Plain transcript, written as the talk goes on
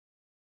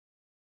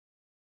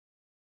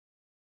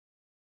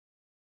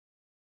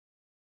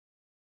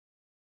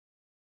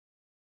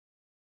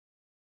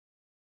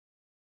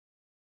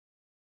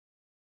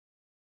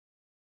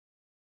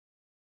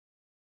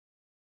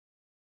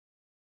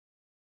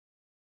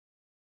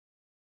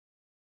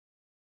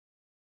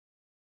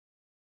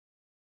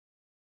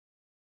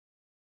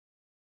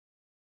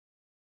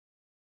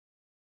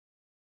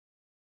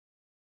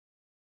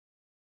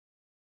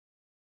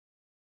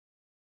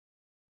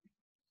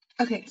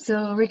Okay,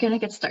 so we're gonna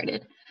get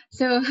started.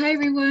 So hi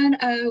everyone,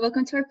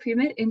 welcome to our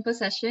pre-med info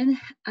session.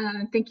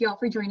 Thank you all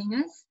for joining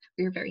us.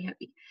 We're very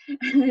happy.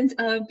 And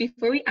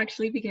before we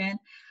actually begin,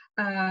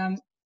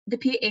 the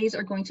PAs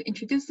are going to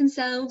introduce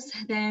themselves,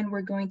 then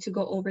we're going to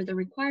go over the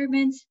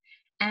requirements,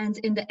 and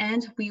in the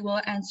end, we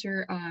will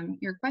answer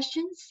your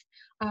questions.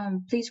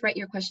 Please write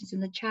your questions in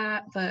the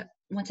chat, but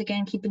once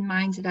again, keep in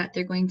mind that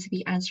they're going to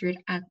be answered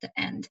at the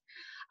end.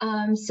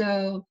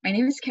 So my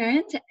name is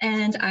Karen,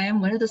 and I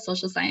am one of the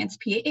social science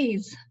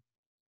PAs.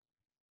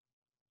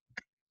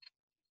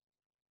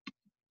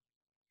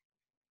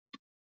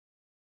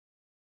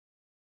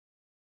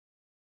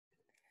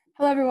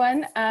 Hello,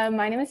 everyone.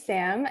 My name is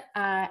Sam,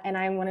 and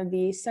I'm one of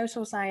the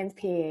social science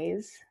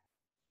PAs.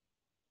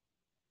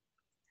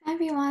 Hi,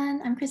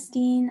 everyone. I'm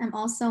Christine. I'm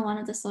also one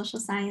of the social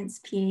science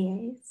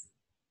PAs.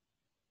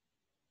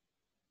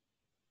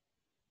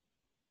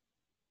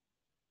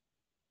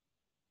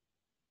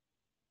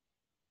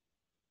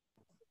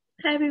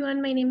 Hi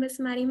everyone, my name is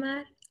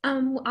Marimar.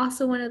 I'm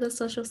also one of the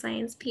social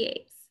science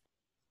PAs.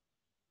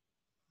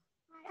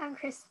 Hi, I'm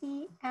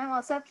Christy. I'm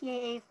also a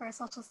PAA for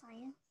social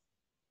science.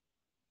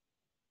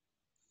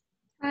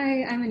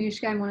 Hi, I'm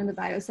Anushka. I'm one of the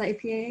biosci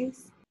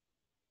PAs.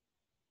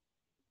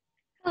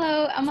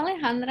 Hello, I'm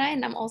Alejandra,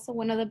 and I'm also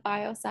one of the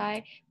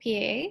biosci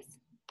PAs.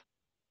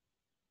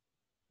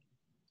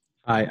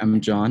 Hi, I'm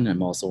John.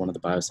 I'm also one of the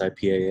biosci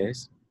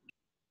PAs.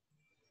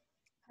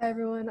 Hi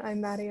everyone,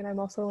 I'm Maddie, and I'm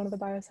also one of the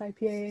biosci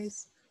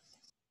PAs.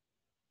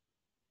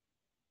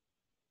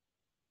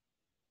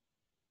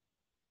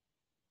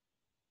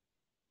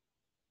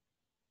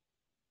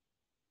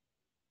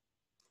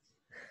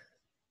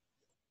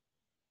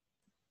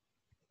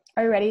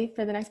 Are you ready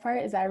for the next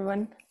part? Is that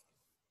everyone?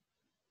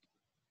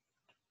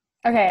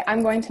 Okay,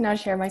 I'm going to now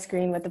share my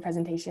screen with the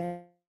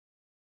presentation.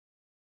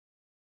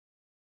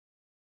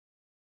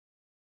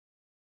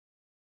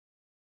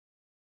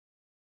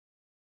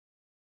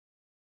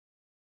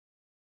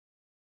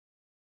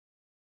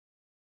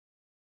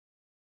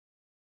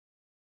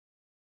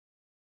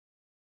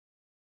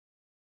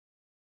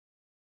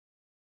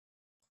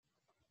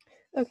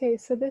 Okay,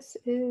 so this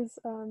is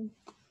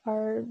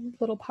our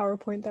little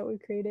PowerPoint that we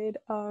created.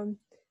 Oh,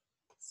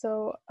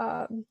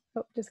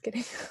 just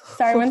kidding.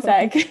 Sorry, one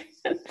sec.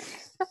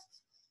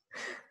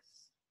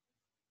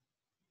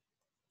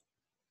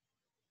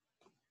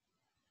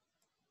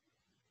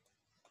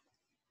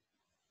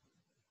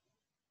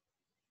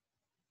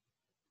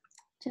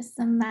 Just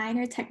some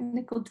minor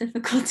technical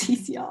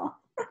difficulties, y'all.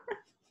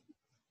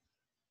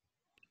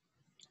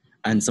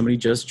 And somebody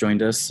just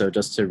joined us, so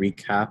just to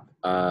recap,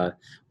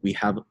 we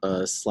have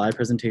a slide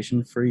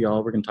presentation for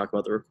y'all. We're going to talk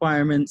about the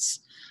requirements,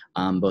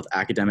 both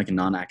academic and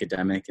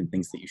non-academic, and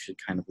things that you should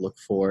kind of look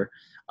for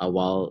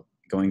while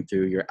going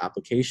through your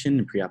application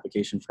and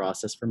pre-application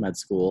process for med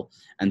school,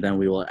 and then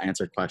we will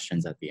answer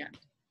questions at the end.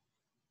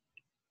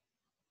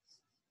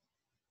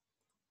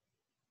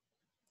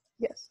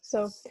 Yes,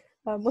 so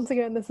once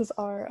again, this is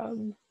our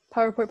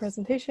PowerPoint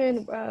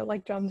presentation.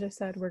 Like John just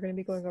said, we're going to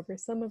be going over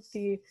some of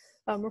the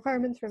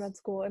requirements for med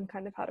school and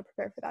kind of how to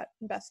prepare for that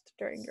best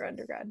during your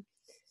undergrad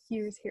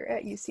years here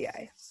at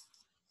UCI.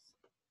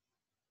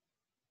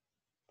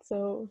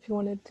 So if you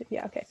wanted to,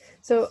 yeah, okay.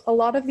 So a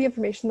lot of the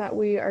information that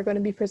we are going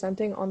to be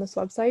presenting on this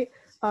website,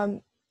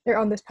 or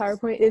on this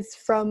PowerPoint, is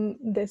from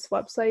this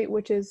website,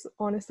 which is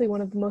honestly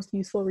one of the most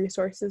useful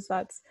resources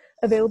that's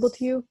available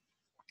to you.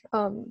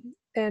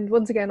 And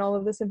once again, all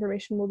of this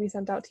information will be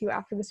sent out to you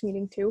after this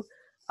meeting too.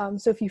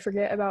 So if you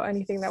forget about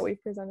anything that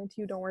we've presented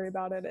to you, don't worry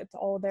about it. It's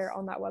all there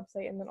on that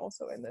website and then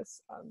also in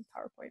this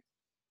PowerPoint.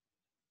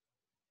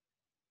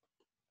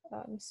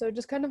 So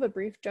just kind of a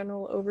brief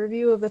general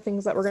overview of the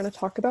things that we're going to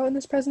talk about in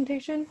this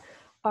presentation.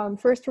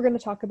 First, we're going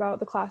to talk about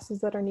the classes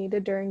that are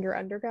needed during your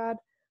undergrad,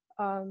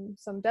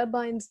 some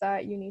deadlines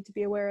that you need to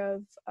be aware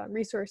of,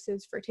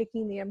 resources for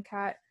taking the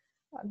MCAT,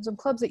 some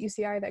clubs at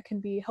UCI that can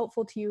be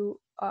helpful to you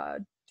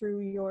through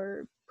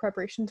your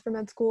preparations for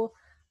med school,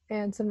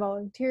 and some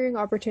volunteering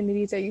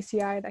opportunities at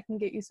UCI that can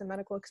get you some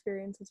medical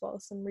experience, as well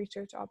as some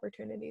research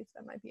opportunities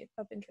that might be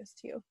of interest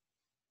to you.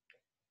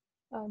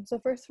 So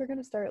first, we're going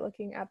to start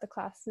looking at the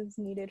classes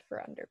needed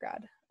for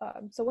undergrad.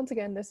 So once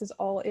again, this is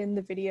all in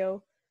the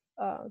video.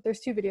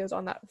 There's two videos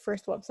on that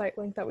first website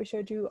link that we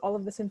showed you. All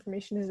of this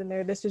information is in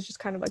there. This is just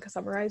kind of like a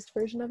summarized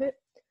version of it.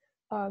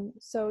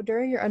 So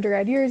during your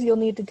undergrad years, you'll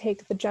need to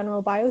take the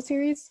general bio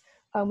series,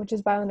 which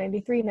is bio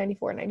 93,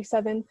 94,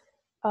 97.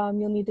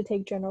 You'll need to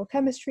take general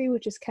chemistry,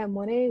 which is Chem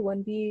 1A,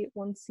 1B,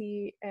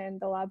 1C, and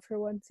the lab for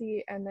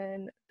 1C, and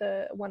then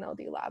the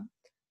 1LD lab,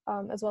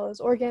 as well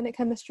as organic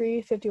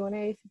chemistry,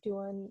 51A,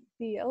 51B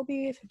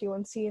LB,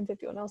 51C, and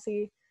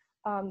 51LC,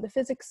 the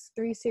physics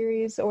 3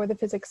 series or the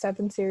physics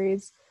 7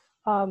 series,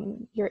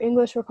 your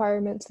English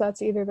requirements,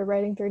 that's either the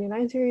writing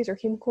 39 series or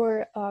Hume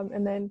Core,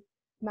 and then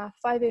math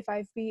 5A,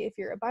 5B if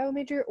you're a bio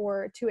major,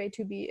 or 2A,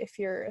 2B if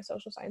you're a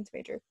social science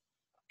major,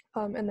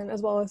 and then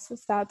as well as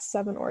stats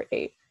 7 or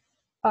 8.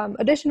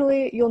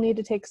 Additionally, you'll need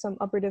to take some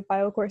operative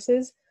bio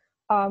courses.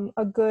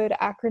 A good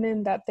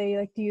acronym that they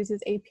like to use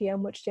is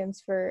APM, which stands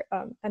for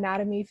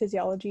Anatomy,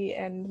 Physiology,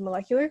 and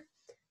Molecular.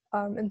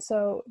 And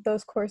so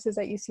those courses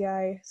at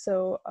UCI,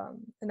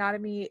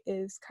 anatomy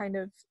is kind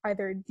of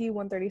either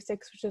D136,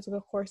 which is a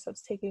course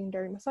that's taken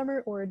during the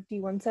summer, or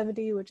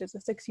D170, which is a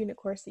 6-unit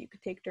course that you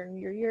could take during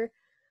your year.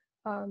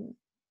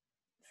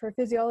 For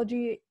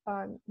physiology,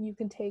 you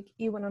can take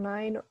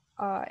E109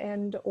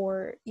 and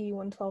or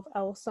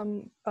E112L.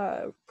 Some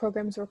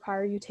programs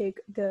require you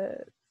take the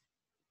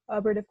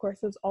operative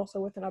courses also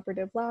with an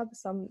operative lab.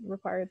 Some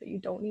require that you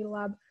don't need a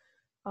lab.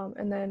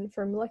 And then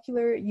for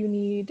molecular, you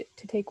need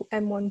to take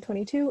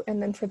M122,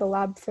 and then for the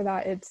lab for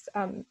that, it's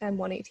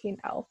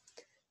M118L.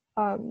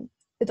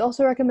 It's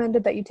also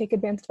recommended that you take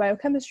advanced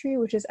biochemistry,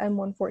 which is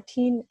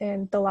M114,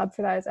 and the lab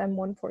for that is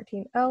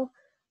M114L.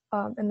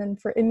 And then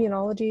for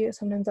immunology,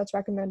 sometimes that's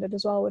recommended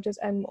as well, which is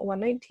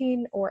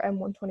M119 or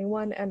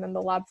M121, and then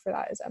the lab for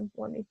that is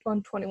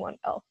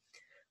M121L.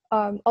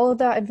 All of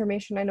that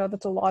information, I know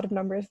that's a lot of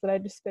numbers that I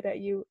just spit at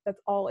you.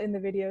 That's all in the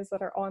videos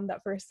that are on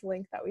that first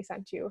link that we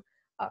sent you.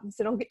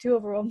 So don't get too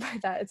overwhelmed by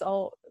that. It's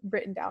all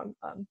written down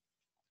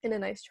in a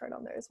nice chart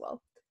on there as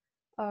well.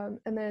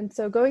 And then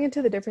so going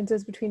into the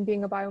differences between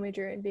being a bio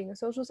major and being a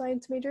social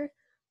science major,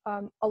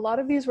 a lot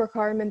of these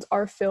requirements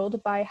are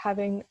filled by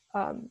having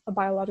a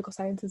biological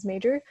sciences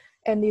major,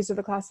 and these are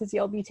the classes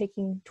you'll be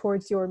taking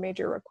towards your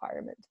major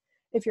requirement.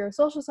 If you're a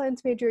social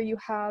science major, you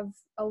have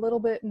a little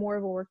bit more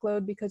of a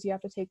workload because you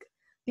have to take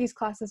these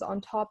classes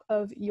on top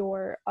of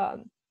your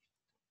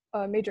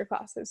major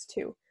classes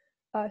too.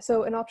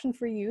 So an option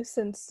for you,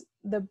 since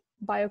the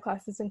bio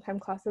classes and chem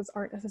classes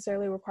aren't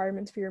necessarily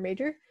requirements for your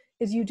major,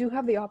 is you do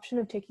have the option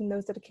of taking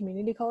those at a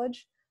community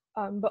college,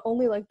 but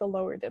only like the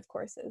lower div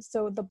courses.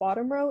 So the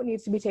bottom row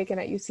needs to be taken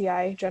at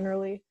UCI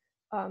generally.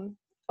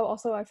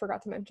 Also, I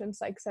forgot to mention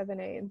Psych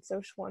 7A and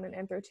Soc 1 and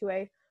Anthro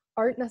 2A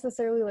aren't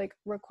necessarily like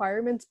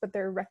requirements, but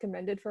they're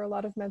recommended for a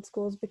lot of med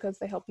schools because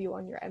they help you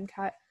on your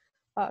MCAT.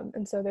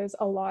 And so there's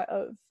a lot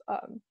of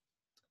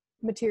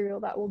material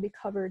that will be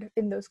covered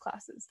in those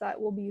classes that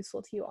will be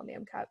useful to you on the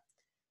MCAT.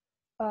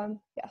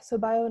 So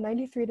bio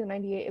 93 to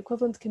 98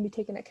 equivalents can be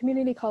taken at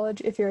community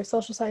college if you're a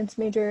social science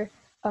major.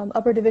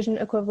 Upper division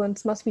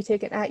equivalents must be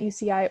taken at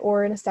UCI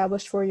or an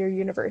established four-year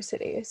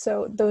university.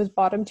 So those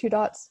bottom two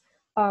dots,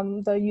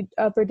 the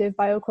upper div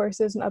bio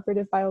courses and upper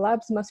div bio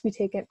labs must be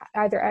taken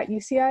either at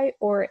UCI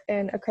or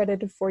an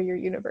accredited four-year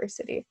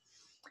university.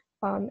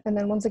 And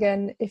then once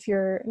again, if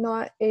you're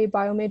not a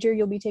bio major,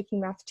 you'll be taking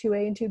math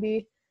 2A and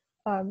 2B.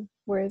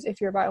 Whereas if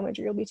you're a bio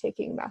major, you'll be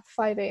taking math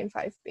 5A and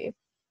 5B.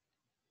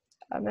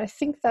 And I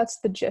think that's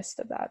the gist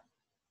of that.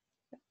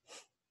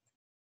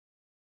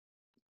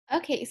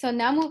 Okay, so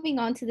now moving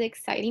on to the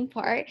exciting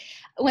part.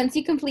 Once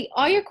you complete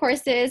all your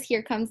courses,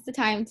 here comes the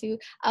time to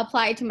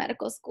apply to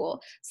medical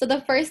school. So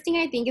the first thing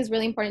I think is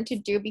really important to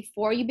do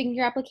before you begin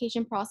your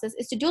application process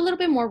is to do a little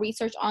bit more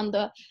research on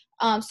the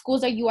schools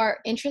that you are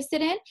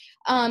interested in.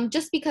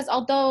 Just because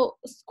although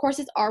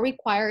courses are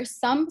required,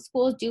 some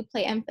schools do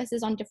play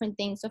emphasis on different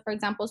things. So for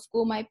example,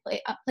 school might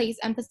place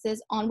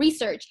emphasis on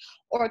research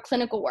or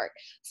clinical work.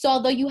 So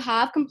although you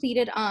have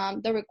completed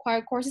the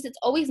required courses, it's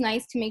always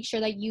nice to make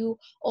sure that you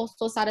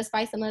also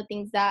satisfy some of the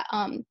things that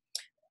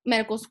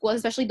medical schools,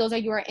 especially those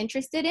that you are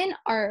interested in,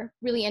 are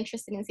really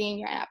interested in seeing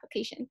your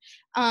application.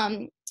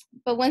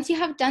 But once you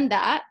have done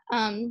that,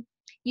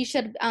 you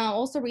should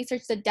also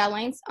research the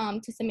deadlines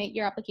to submit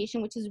your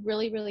application, which is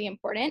really, really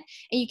important.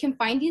 And you can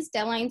find these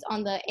deadlines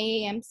on the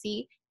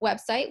AAMC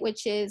website, which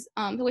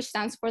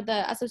stands for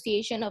the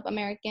Association of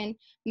American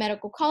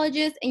Medical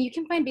Colleges. And you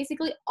can find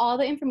basically all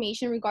the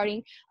information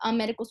regarding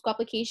medical school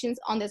applications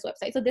on this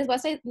website. So this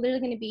website is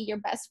literally going to be your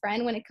best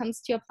friend when it comes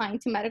to applying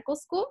to medical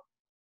school.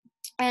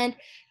 And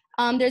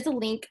there's a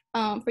link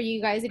for you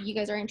guys if you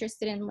guys are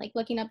interested in like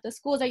looking up the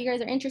schools that you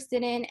guys are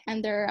interested in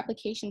and their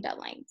application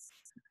deadlines.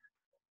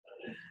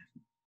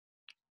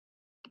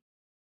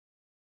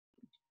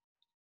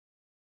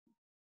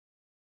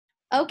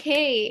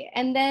 Okay,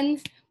 and then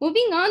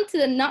moving on to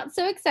the not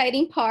so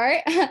exciting part,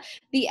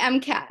 the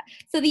MCAT.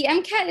 So the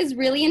MCAT is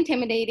really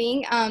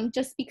intimidating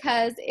just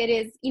because it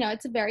is,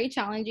 it's a very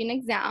challenging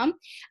exam.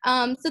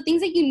 So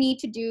things that you need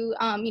to do,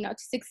 to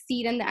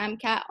succeed in the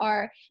MCAT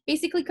are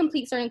basically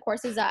complete certain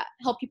courses that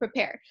help you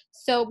prepare.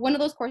 So one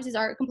of those courses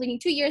are completing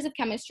 2 years of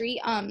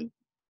chemistry.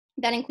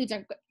 That includes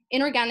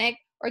inorganic,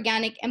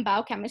 organic, and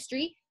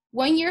biochemistry.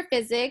 1 year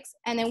physics,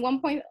 and then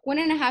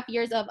 1.5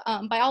 years of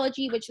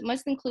biology, which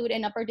must include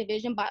an upper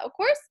division bio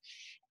course.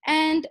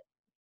 And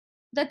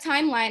the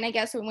timeline, I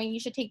guess, for when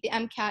you should take the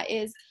MCAT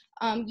is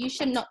you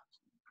should not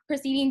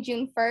preceding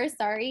June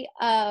 1st,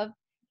 of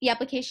the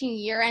application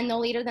year, and no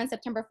later than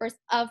September 1st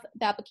of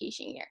the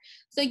application year.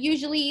 So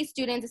usually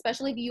students,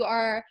 especially if you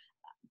are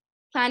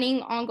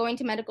planning on going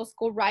to medical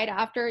school right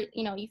after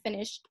you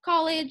finish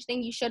college,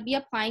 then you should be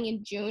applying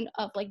in June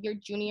of like your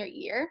junior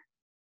year.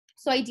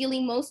 So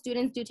ideally, most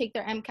students do take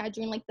their MCAT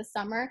during like the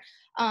summer,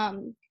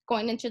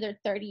 going into their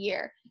third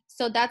year.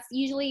 So that's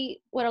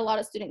usually what a lot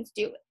of students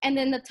do. And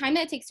then the time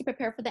that it takes to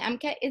prepare for the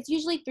MCAT is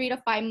usually 3 to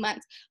 5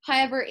 months.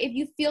 However, if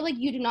you feel like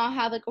you do not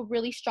have like a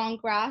really strong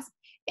grasp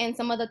in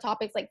some of the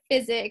topics like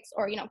physics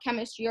or, you know,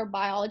 chemistry or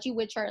biology,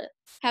 which are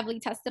heavily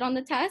tested on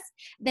the test,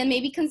 then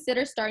maybe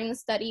consider starting the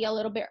study a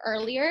little bit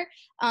earlier.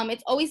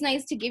 It's always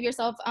nice to give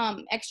yourself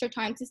extra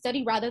time to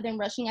study rather than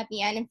rushing at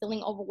the end and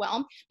feeling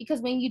overwhelmed,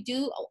 because when you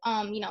do,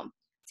 you know,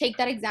 take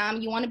that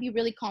exam, you want to be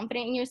really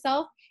confident in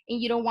yourself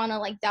and you don't want to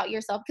like doubt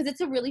yourself, because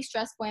it's a really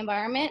stressful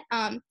environment.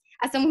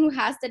 As someone who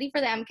has studied for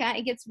the MCAT,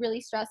 it gets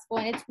really stressful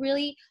and it's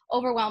really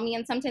overwhelming.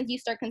 And sometimes you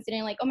start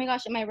considering like, oh my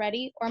gosh, am I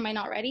ready or am I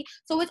not ready?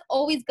 So it's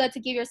always good to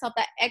give yourself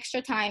that extra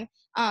time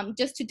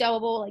just to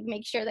double, like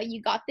make sure that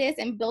you got this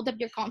and build up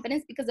your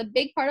confidence, because a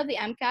big part of the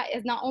MCAT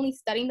is not only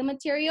studying the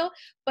material,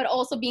 but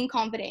also being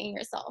confident in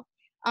yourself,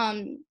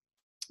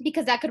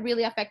 because that could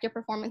really affect your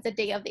performance the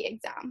day of the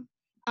exam.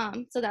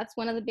 So that's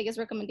one of the biggest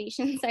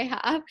recommendations I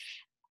have.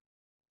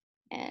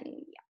 And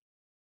yeah.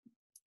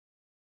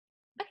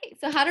 Okay,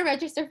 so how to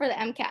register for the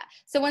MCAT.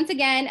 So once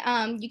again,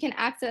 you can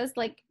access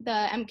like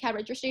the MCAT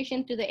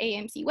registration through the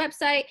AAMC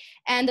website,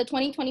 and the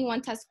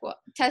 2021 test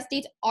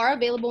dates are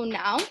available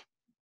now.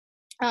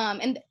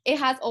 And it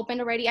has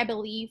opened already, I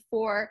believe,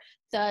 for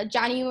the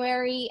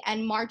January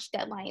and March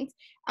deadlines.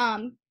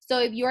 So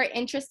if you are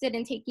interested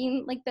in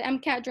taking like the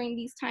MCAT during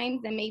these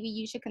times, then maybe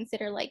you should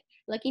consider like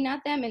looking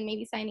at them and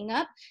maybe signing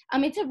up.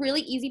 It's a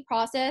really easy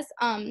process.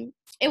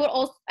 It will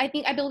also,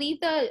 I believe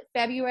the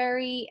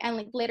February and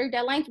like later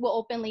deadlines will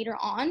open later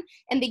on,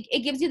 and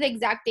it gives you the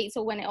exact date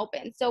so when it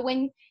opens. So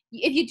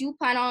if you do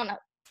plan on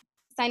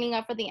signing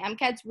up for the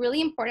MCAT, it's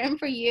really important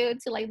for you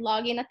to like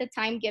log in at the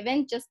time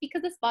given, just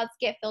because the spots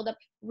get filled up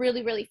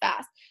really, really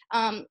fast.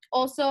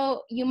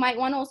 Also, you might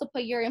want to also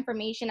put your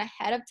information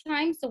ahead of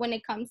time. So when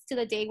it comes to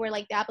the day where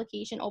like the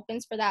application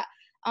opens for that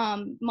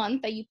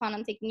month that you plan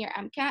on taking your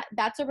MCAT,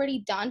 that's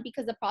already done,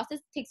 because the process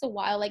takes a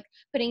while, like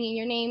putting in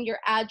your name, your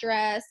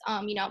address,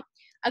 you know,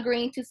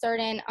 agreeing to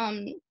certain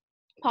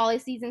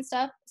policies and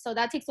stuff. So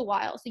that takes a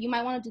while. So you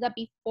might want to do that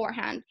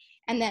beforehand.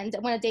 And then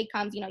when a day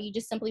comes, you know, you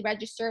just simply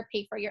register,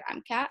 pay for your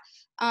MCAT.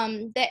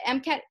 The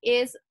MCAT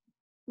is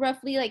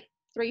roughly like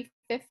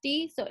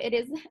 $350, so it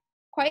is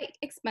quite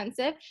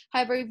expensive.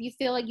 However, if you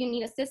feel like you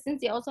need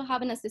assistance, they also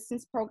have an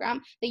assistance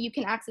program that you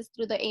can access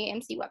through the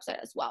AAMC website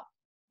as well.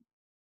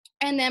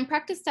 And then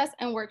practice tests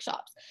and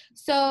workshops.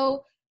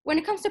 So when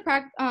it comes to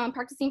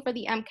practicing for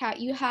the MCAT,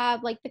 you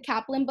have like the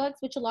Kaplan books,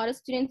 which a lot of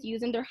students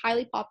use and they're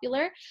highly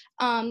popular.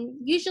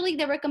 Usually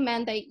they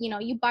recommend that, you know,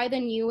 you buy the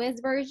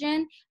newest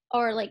version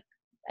or like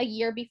a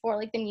year before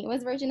like the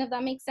newest version, if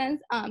that makes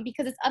sense,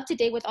 because it's up to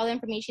date with all the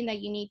information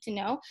that you need to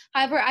know.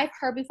 However, I've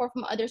heard before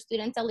from other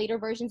students that later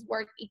versions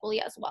work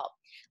equally as well,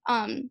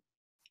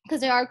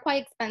 because they are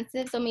quite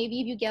expensive. So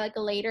maybe if you get like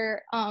a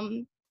later,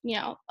 you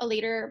know, a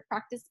later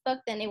practice book,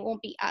 then it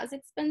won't be as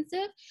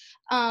expensive.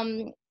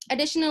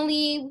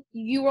 Additionally,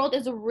 UWorld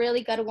is a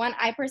really good one.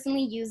 I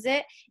personally use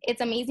it.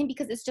 It's amazing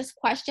because it's just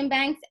question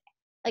banks,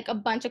 like a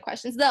bunch of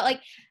questions. That like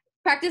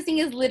practicing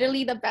is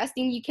literally the best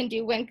thing you can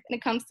do when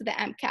it comes to the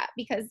MCAT,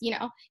 because, you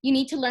know, you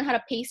need to learn how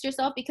to pace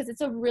yourself because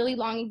it's a really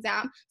long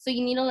exam. So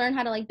you need to learn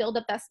how to like build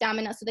up that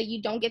stamina so that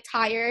you don't get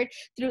tired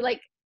through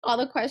like all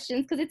the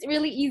questions, because it's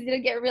really easy to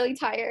get really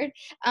tired.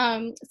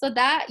 So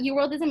that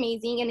UWorld is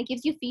amazing, and it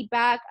gives you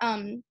feedback.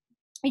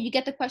 If you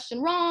get the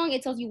question wrong,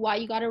 it tells you why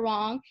you got it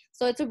wrong.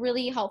 So it's a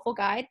really helpful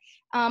guide.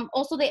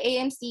 Also, the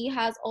AMC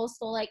has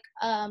also like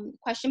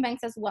question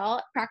banks as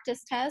well,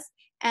 practice tests,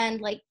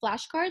 and like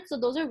flashcards. So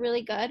those are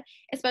really good,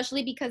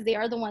 especially because they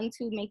are the ones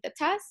who make the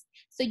test.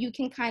 So you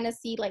can kind of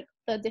see like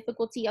the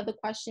difficulty of the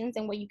questions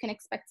and what you can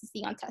expect to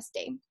see on test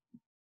day.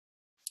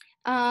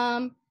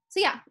 So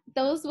yeah,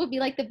 those would be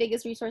like the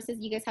biggest resources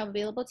you guys have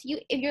available to you.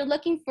 If you're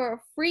looking for a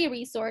free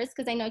resource,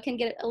 because I know it can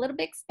get a little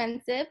bit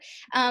expensive,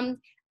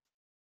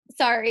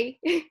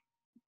 sorry.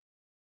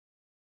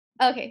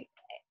 Okay.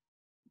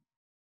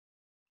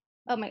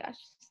 Oh my gosh,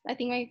 I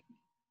think my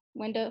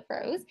window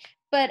froze.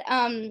 But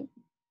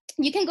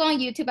you can go on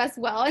YouTube as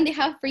well, and they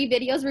have free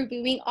videos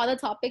reviewing all the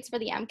topics for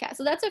the MCAT.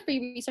 So that's a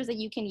free resource that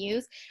you can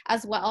use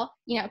as well,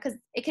 you know, because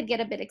it could get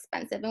a bit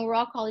expensive, and we're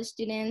all college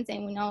students,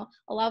 and we know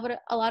a lot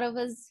of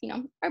us, you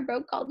know, are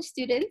broke college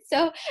students.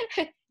 So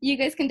you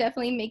guys can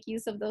definitely make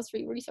use of those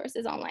free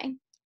resources online.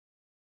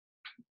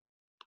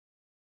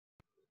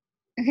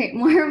 Okay,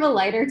 more of a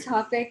lighter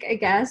topic, I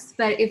guess,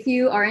 but if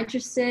you are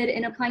interested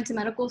in applying to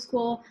medical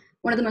school,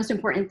 one of the most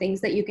important things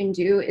that you can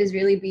do is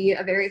really be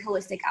a very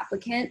holistic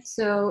applicant.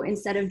 So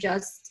instead of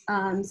just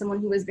someone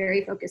who is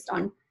very focused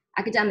on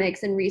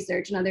academics and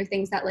research and other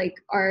things that like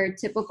are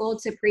typical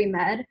to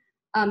pre-med,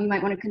 you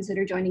might want to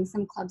consider joining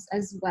some clubs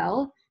as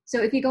well.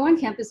 So if you go on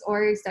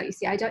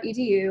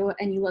campusorgs.uci.edu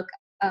and you look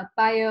up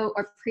bio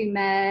or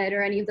pre-med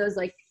or any of those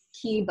like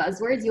key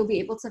buzzwords, you'll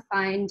be able to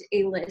find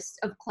a list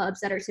of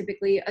clubs that are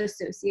typically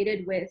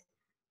associated with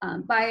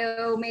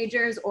bio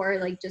majors or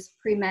like just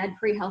pre-med,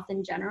 pre-health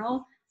in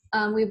general.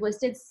 We've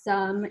listed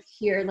some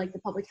here, like the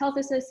Public Health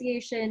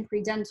Association,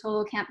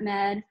 Pre-Dental, Camp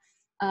Med,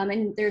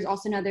 And there's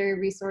also another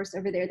resource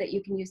over there that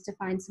you can use to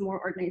find some more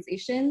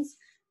organizations.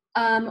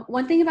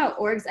 One thing about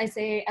orgs, I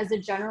say as a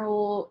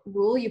general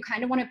rule, you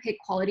kind of want to pick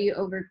quality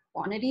over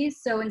quantity.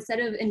 So instead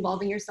of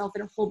involving yourself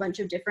in a whole bunch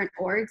of different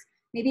orgs,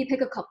 maybe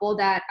pick a couple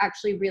that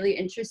actually really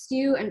interest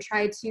you and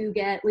try to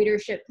get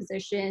leadership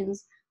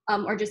positions,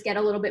 or just get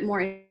a little bit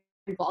more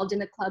involved in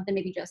the club than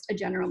maybe just a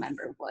general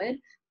member would.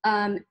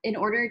 In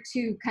order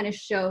to kind of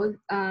show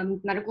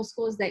medical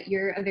schools that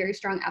you're a very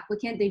strong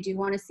applicant, they do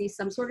want to see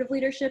some sort of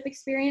leadership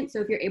experience.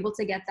 So if you're able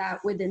to get that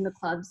within the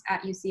clubs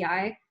at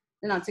UCI,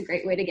 then that's a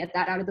great way to get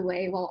that out of the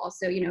way while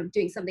also, you know,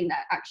 doing something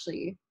that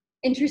actually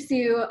interests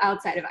you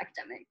outside of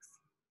academics.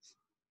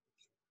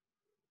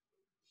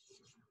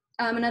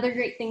 Another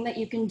great thing that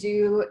you can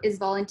do is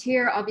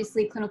volunteer.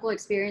 Obviously, clinical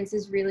experience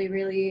is really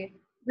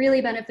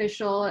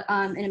beneficial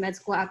in a med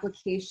school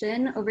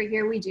application. Over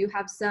here, we do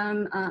have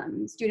some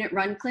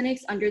student-run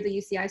clinics under the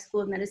UCI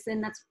School of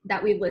Medicine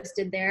that we've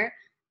listed there,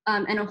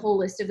 and a whole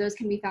list of those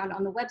can be found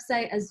on the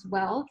website as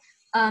well.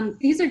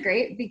 These are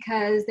great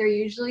because they're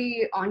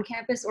usually on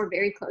campus or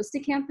very close to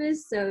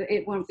campus, so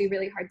it won't be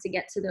really hard to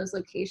get to those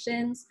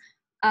locations.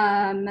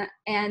 And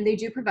they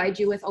do provide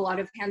you with a lot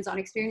of hands-on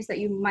experience that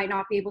you might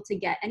not be able to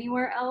get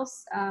anywhere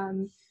else.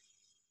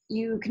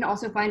 You can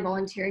also find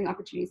volunteering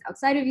opportunities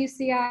outside of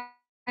UCI.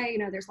 You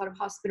know, there's a lot of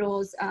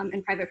hospitals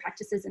and private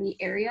practices in the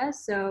area,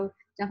 so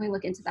definitely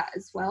look into that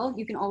as well.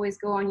 You can always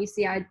go on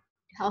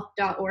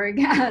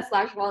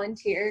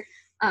ucihealth.org/volunteer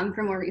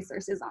for more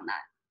resources on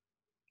that.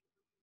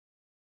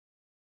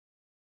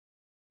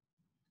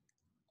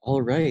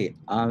 All right,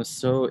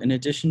 so in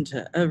addition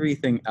to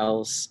everything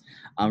else,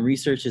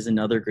 research is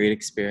another great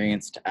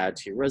experience to add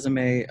to your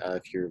resume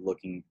if you're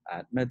looking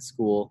at med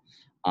school.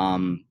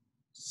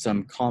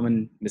 Some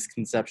common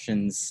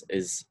misconceptions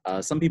is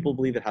some people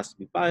believe it has to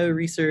be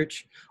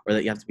bioresearch or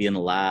that you have to be in a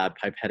lab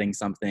pipetting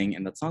something,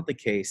 and that's not the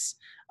case.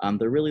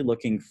 They're really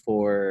looking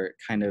for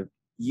kind of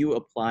you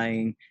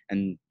applying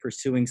and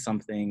pursuing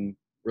something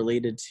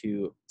related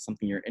to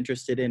something you're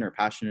interested in or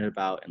passionate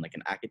about in like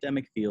an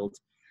academic field,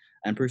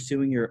 and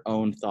pursuing your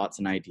own thoughts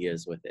and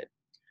ideas with it.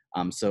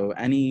 So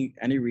any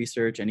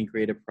research, any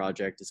creative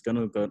project is going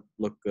to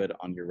look good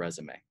on your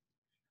resume.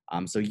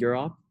 So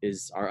UROP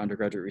is our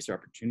undergraduate research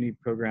opportunity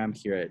program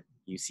here at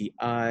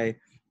UCI.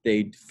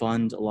 They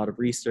fund a lot of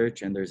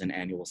research, and there's an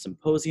annual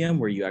symposium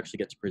where you actually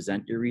get to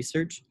present your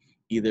research,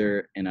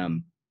 either in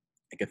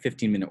like a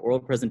 15-minute oral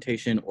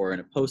presentation or in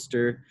a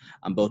poster,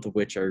 both of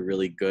which are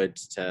really good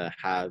to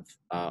have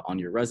on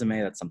your resume.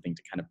 That's something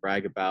to kind of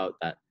brag about,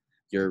 that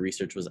your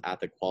research was at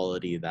the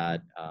quality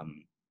that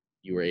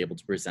you were able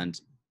to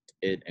present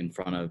it in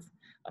front of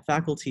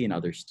faculty and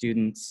other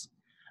students.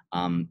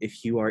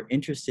 If you are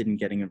interested in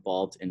getting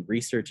involved in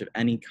research of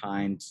any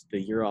kind,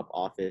 the UROP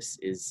office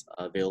is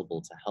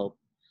available to help.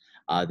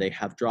 They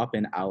have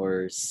drop-in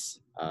hours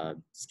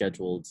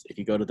scheduled. If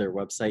you go to their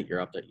website,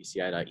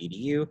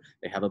 urop.uci.edu,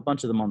 they have a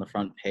bunch of them on the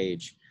front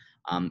page.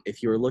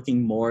 If you're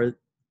looking more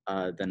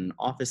than an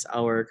office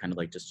hour, kind of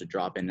like just to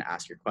drop in and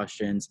ask your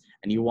questions,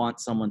 and you want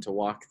someone to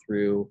walk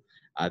through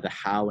the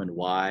how and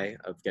why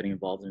of getting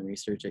involved in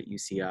research at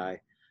UCI,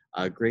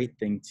 a great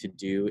thing to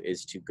do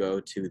is to go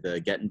to the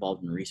Get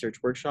Involved in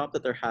Research workshop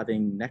that they're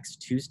having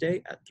next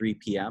Tuesday at 3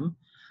 p.m.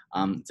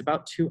 It's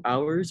about 2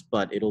 hours,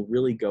 but it'll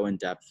really go in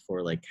depth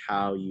for like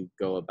how you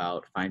go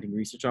about finding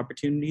research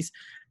opportunities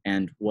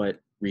and what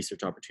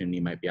research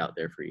opportunity might be out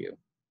there for you.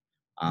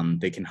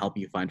 They can help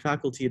you find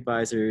faculty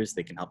advisors,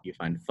 they can help you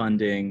find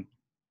funding,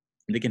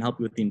 and they can help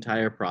you with the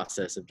entire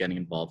process of getting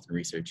involved in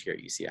research here at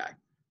UCI.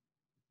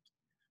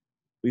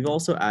 We've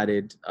also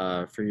added,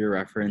 for your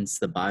reference,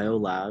 the bio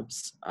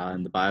labs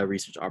and the bio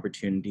research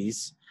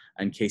opportunities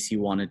in case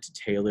you wanted to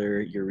tailor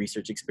your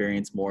research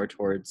experience more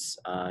towards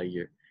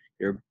your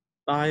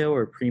bio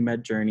or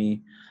pre-med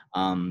journey.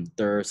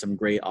 There are some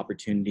great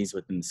opportunities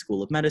within the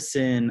School of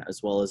Medicine,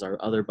 as well as our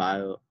other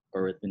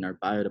within our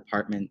bio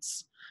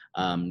departments.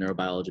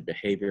 Neurobiology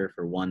behavior,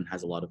 for one,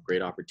 has a lot of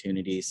great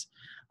opportunities.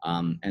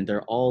 And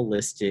they're all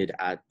listed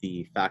at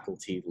the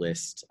faculty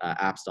list,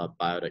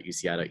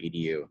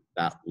 apps.bio.uci.edu,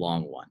 that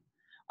long one.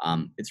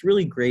 It's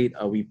really great.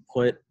 We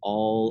put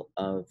all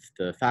of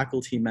the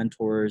faculty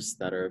mentors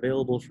that are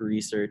available for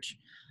research,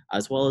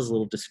 as well as a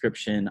little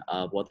description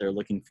of what they're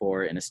looking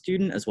for in a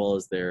student, as well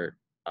as their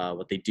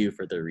what they do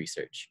for their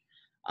research.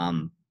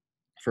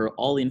 For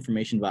all the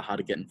information about how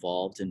to get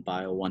involved in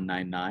Bio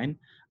 199,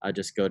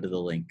 just go to the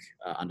link,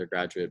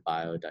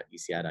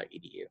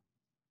 undergraduatebio.uci.edu.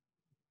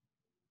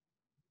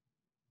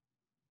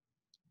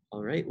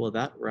 All right, well,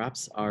 that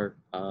wraps our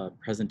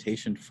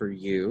presentation for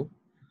you.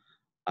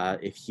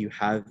 If you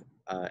have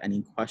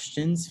any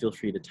questions, feel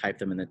free to type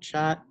them in the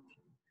chat,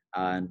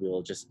 and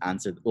we'll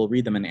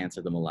read them and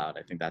answer them aloud.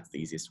 I think that's the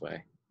easiest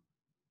way.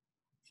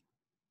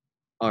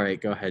 All right,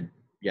 go ahead.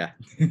 Yeah,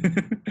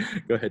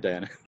 go ahead,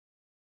 Diana.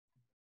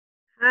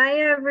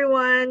 Hi,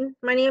 everyone.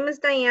 My name is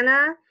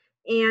Diana,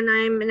 and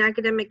I'm an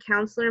academic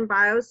counselor in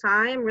bio-sci.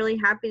 I'm really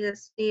happy to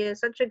see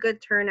such a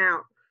good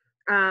turnout.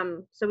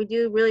 So we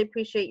do really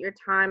appreciate your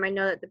time. I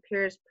know that the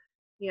peers,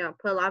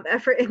 put a lot of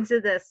effort into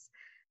this.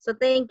 So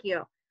thank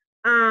you.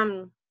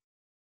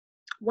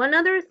 One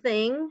other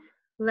thing,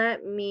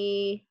 let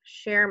me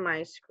share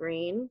my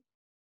screen.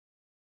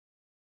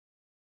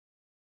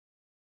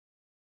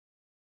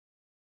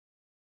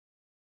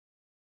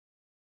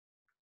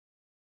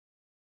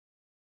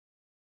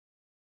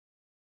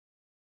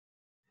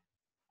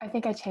 I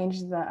think I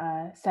changed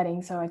the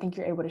settings, so I think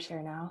you're able to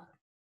share now.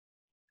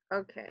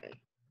 Okay.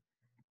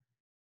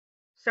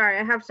 Sorry,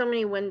 I have so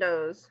many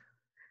windows.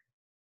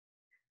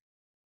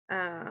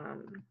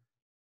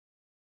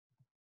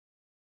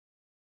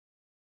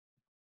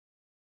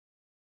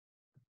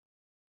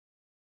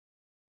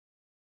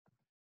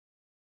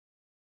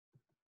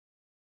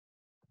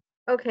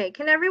 Okay,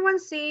 can everyone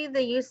see the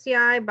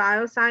UCI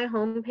BioSci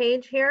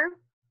homepage here?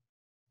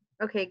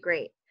 Okay,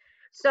 great.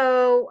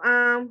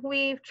 So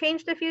we've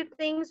changed a few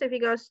things. If you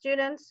go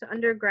students,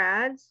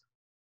 undergrads,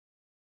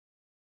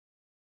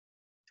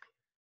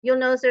 you'll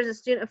notice there's a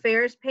student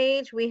affairs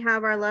page. We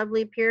have our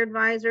lovely peer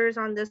advisors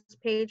on this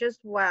page as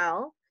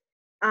well.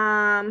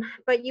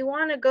 But you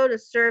want to go to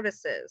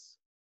services,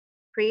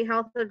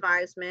 pre-health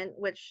advisement,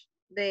 which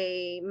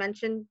they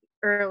mentioned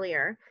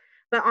earlier.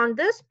 But on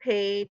this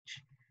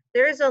page,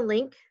 there is a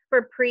link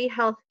for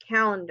pre-health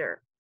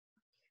calendar.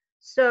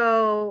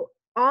 So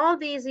all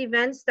these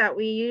events that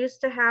we used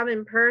to have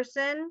in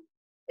person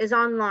is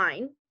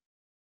online,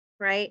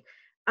 right?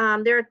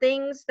 There are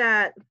things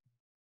that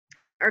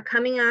are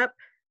coming up.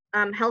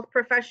 Health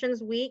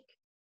Professions Week.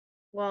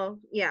 Well,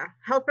 yeah,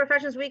 Health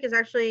Professions Week is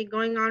actually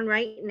going on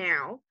right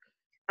now.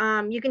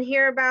 You can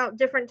hear about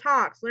different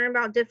talks, learn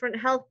about different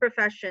health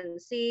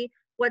professions, see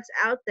what's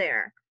out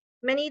there.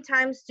 Many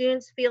times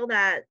students feel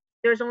that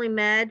there's only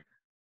med,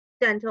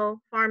 dental,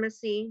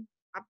 pharmacy,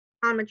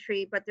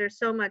 optometry, but there's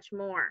so much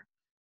more.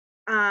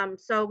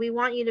 So we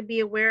want you to be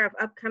aware of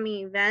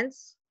upcoming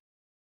events,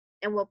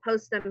 and we'll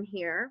post them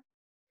here.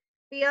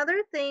 The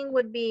other thing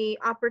would be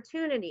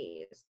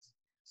opportunities.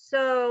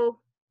 So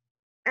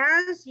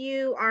as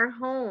you are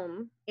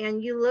home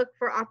and you look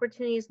for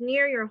opportunities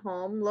near your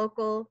home,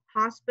 local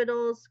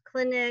hospitals,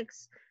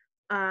 clinics,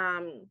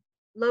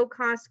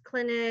 low-cost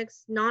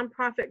clinics,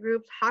 nonprofit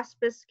groups,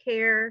 hospice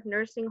care,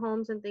 nursing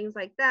homes, and things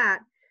like that,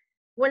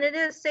 when it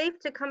is safe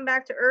to come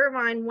back to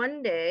Irvine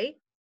one day,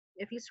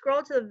 if you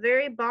scroll to the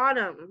very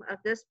bottom of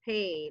this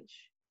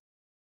page,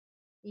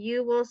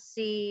 you will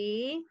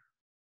see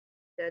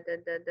right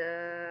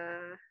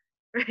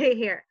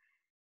here,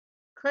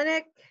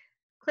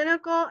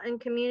 clinical and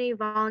community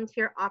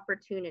volunteer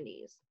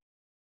opportunities.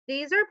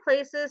 These are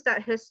places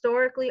that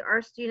historically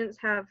our students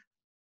have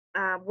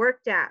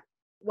worked at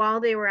while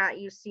they were at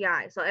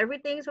UCI. So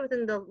everything's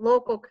within the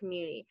local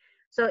community.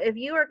 So if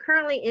you are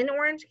currently in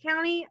Orange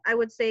County, I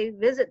would say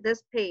visit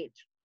this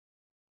page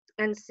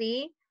and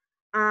see.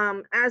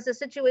 As the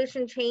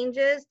situation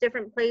changes,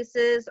 different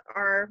places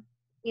are,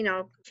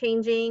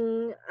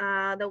 changing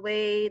the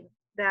way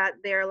that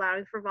they're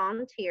allowing for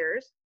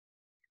volunteers.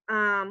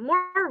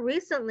 More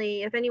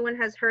recently, if anyone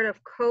has heard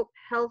of COPE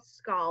Health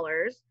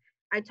Scholars,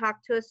 I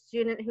talked to a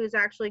student who's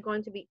actually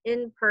going to be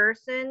in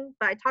person,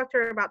 but I talked to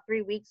her about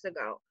 3 weeks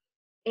ago,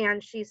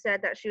 and she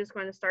said that she was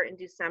going to start in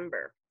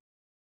December.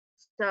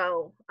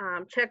 So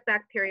check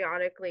back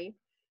periodically.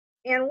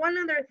 And one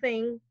other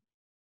thing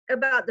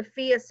about the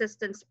fee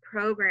assistance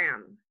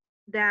program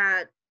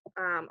that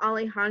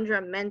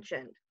Alejandra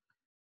mentioned,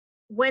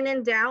 when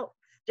in doubt,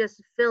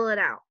 just fill it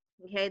out.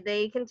 Okay,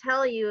 they can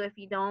tell you if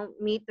you don't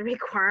meet the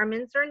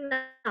requirements or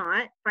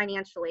not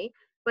financially,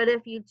 but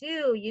if you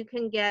do, you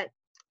can get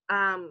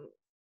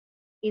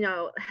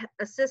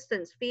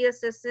assistance, fee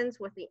assistance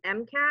with the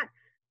MCAT,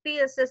 fee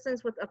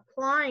assistance with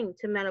applying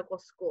to medical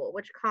school,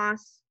 which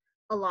costs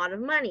a lot of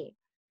money.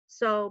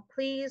 So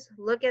please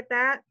look at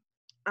that.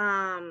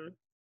 And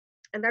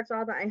that's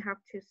all that I have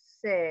to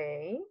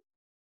say.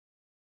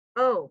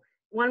 Oh,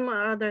 one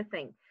more other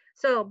thing.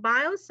 So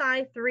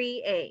BioSci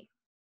 3A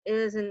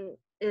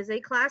is a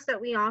class that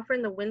we offer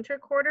in the winter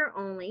quarter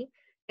only,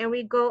 and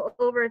we go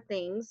over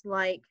things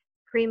like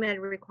pre-med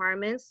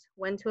requirements,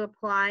 when to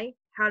apply,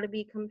 how to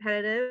be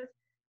competitive,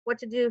 what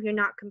to do if you're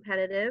not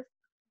competitive,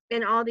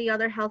 and all the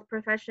other health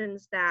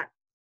professions that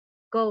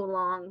go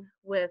along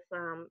with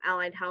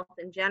allied health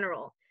in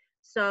general.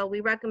 So we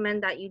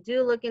recommend that you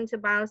do look into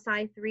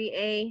BioSci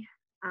 3A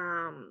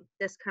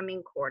this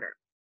coming quarter.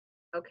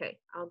 Okay,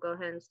 I'll go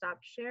ahead and stop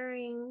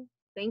sharing.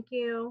 Thank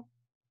you.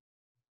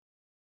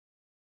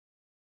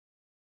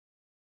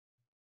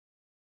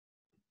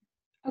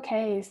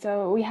 Okay,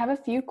 so we have a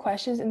few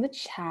questions in the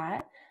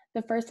chat.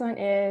 The first one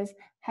is,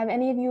 have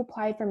any of you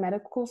applied for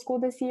medical school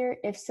this year?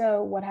 If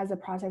so, what has the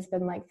process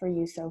been like for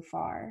you so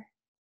far?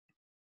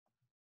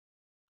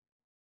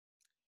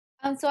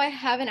 So I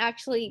haven't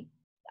actually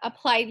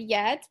applied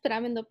yet, but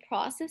I'm in the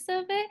process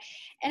of it.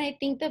 And I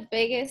think the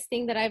biggest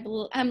thing that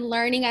I'm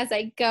learning as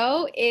I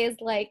go is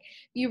like,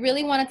 you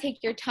really want to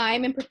take your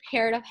time and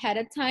prepare it ahead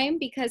of time,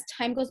 because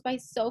time goes by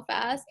so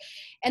fast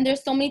and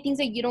there's so many things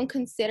that you don't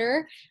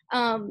consider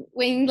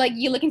when like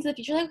you look into the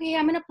future, like, okay,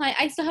 I'm gonna apply,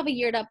 I still have a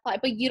year to apply,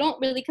 but you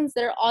don't really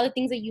consider all the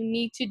things that you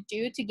need to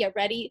do to get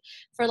ready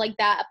for like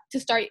that,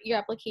 to start your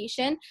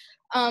application.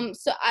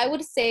 So I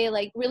would say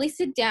like really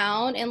sit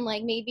down and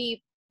like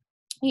maybe,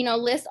 you know,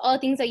 list all the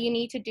things that you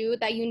need to do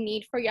that you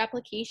need for your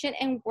application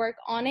and work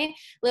on it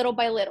little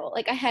by little,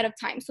 like ahead of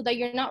time, so that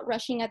you're not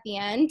rushing at the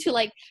end to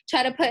like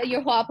try to put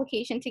your whole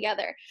application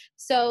together.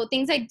 So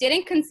things I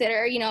didn't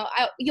consider, you know,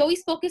 you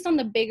always focus on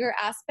the bigger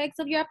aspects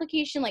of your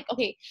application, like,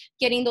 okay,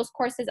 getting those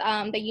courses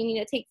that you need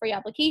to take for your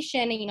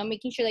application, and, you know,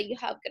 making sure that you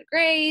have good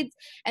grades,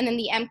 and then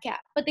the MCAT.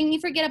 But then you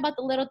forget about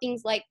the little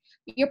things like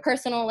your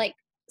personal, like,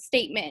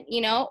 statement,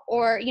 you know,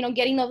 or, you know,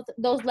 getting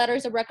those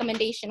letters of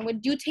recommendation,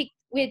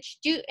 which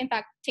do in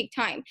fact take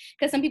time,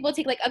 because some people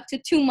take like up to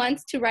 2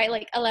 months to write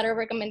like a letter of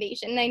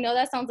recommendation. And I know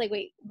that sounds like,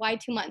 wait, why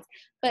 2 months?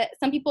 But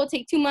some people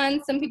take 2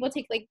 months, some people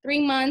take like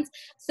 3 months.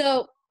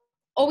 So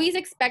always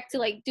expect to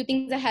like do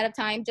things ahead of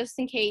time, just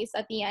in case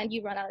at the end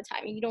you run out of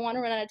time. And you don't want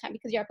to run out of time,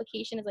 because your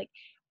application is like,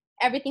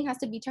 everything has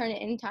to be turned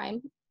in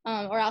time,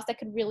 or else that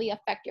could really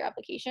affect your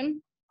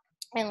application,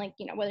 and like,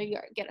 you know, whether you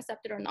get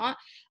accepted or not.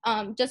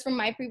 Just from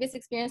my previous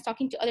experience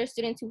talking to other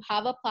students who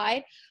have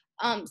applied,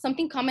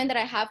 something common that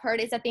I have heard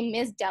is that they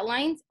miss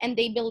deadlines, and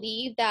they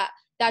believe that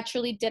that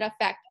truly did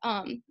affect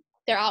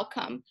their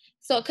outcome.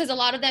 So because a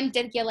lot of them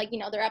did get, like, you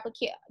know, their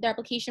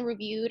application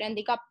reviewed, and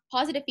they got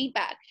positive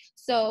feedback.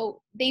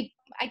 So they,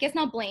 I guess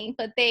not blame,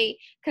 but they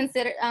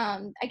consider,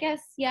 I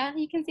guess, yeah,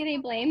 you can say they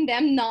blame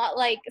them not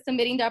like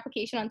submitting their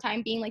application on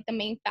time being like the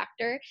main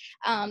factor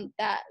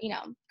that, you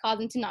know, caused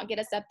them to not get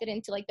accepted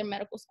into like their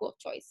medical school of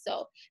choice.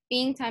 So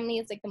being timely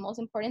is like the most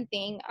important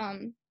thing.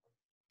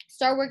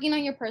 Start working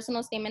on your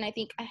personal statement, I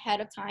think, ahead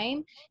of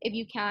time if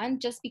you can,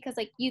 just because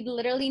like you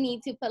literally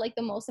need to put like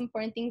the most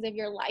important things of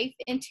your life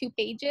in 2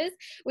 pages,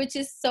 which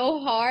is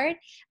so hard.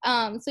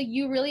 So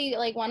you really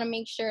like want to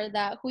make sure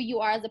that who you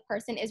are as a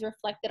person is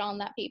reflected on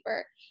that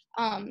paper,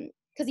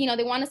 because, you know,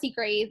 they want to see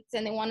grades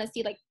and they want to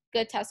see like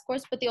good test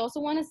scores, but they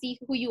also want to see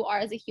who you are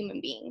as a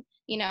human being,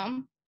 you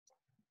know.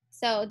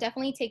 So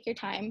definitely take your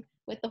time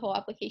with the whole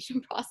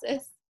application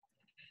process.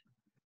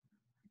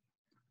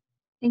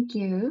 Thank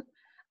you.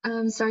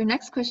 So our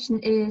next question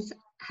is,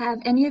 have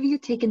any of you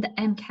taken the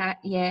MCAT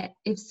yet?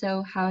 If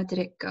so, how did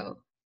it go?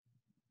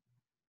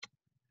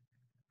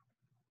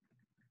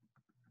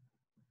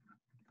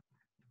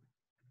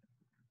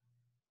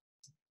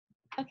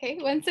 Okay,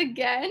 once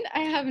again,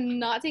 I have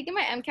not taken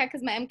my MCAT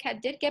because my MCAT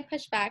did get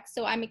pushed back,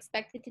 so I'm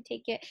expected to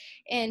take it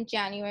in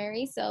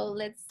January. So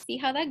let's see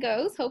how that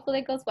goes. Hopefully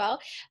it goes well.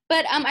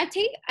 But I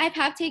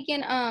have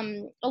taken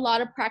a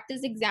lot of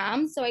practice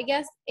exams, so I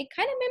guess it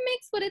kind of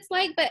mimics what it's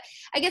like, but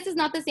I guess it's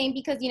not the same,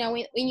 because, you know,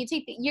 when you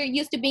take you're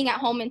used to being at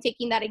home and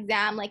taking that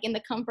exam like in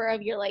the comfort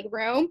of your like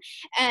room,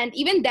 and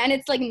even then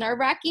it's like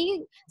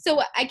nerve-wracking.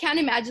 So I can't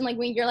imagine like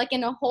when you're like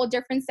in a whole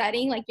different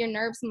setting, like your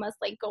nerves must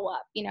like go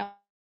up, you know,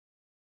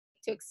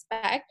 to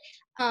expect.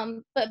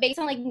 But based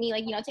on like me,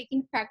 like, you know,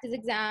 taking practice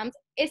exams,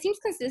 it seems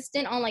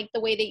consistent on like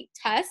the way they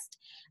test,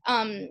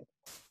 and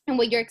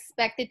what you're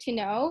expected to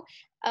know.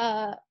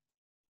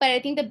 But I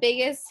think the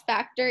biggest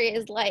factor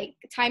is like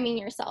timing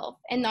yourself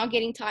and not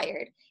getting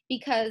tired,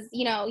 because,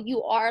 you know,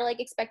 you are like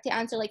expected to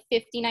answer like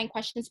 59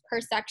 questions per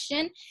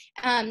section.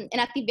 And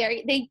at the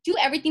they do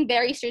everything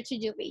very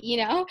strategically, you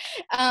know.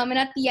 And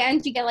at the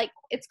end you get like,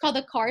 it's called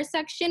the car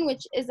section,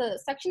 which is a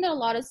section that a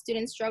lot of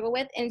students struggle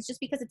with. And it's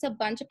just because it's a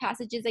bunch of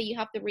passages that you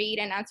have to read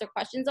and answer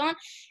questions on.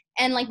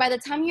 And like by the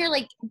time you're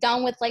like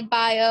done with like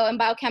bio and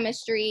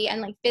biochemistry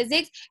and like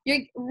physics, you're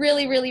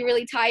really, really,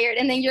 really tired.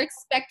 And then you're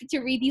expected to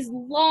read these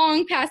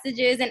long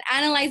passages and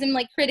analyze them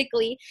like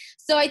critically.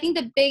 So I think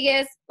the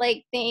biggest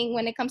like thing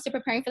when it comes to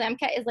preparing for the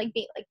MCAT is like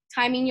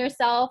timing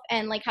yourself,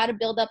 and like how to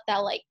build up that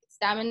like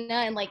stamina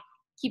and like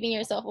keeping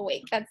yourself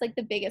awake. That's like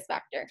the biggest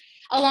factor,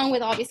 along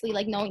with obviously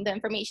like knowing the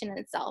information in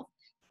itself.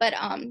 But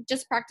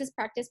just practice,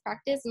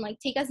 and like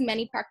take as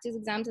many practice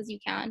exams as you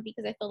can,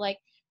 because I feel like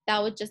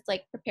that would just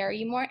like prepare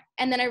you more.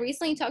 And then I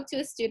recently talked to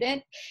a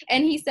student,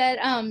 and he said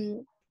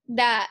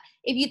that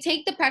if you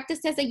take the practice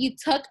test that you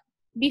took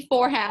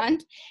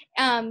beforehand,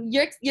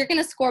 you're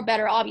gonna score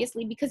better,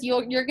 obviously, because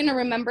you're gonna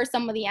remember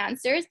some of the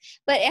answers,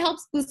 but it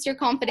helps boost your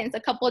confidence a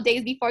couple of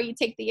days before you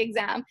take the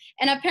exam.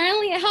 And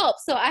apparently it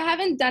helps. So I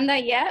haven't done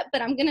that yet,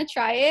 but I'm gonna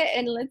try it,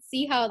 and let's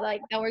see how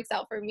like that works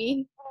out for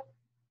me.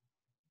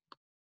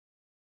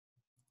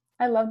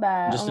 I love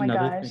that. Just oh my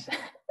gosh.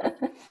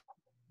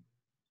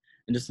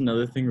 And just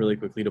another thing really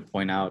quickly to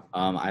point out,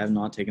 I have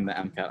not taken the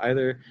MCAT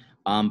either,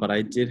 but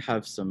I did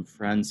have some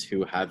friends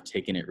who have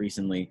taken it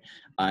recently.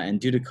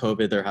 And due to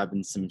COVID, there have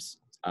been some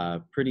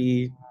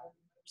pretty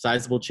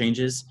sizable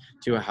changes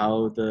to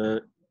how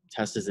the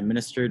test is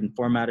administered and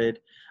formatted.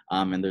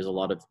 And there's a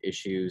lot of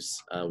issues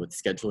with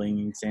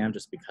scheduling exam,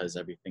 just because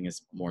everything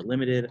is more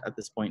limited at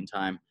this point in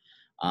time.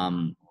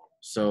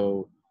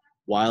 So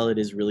while it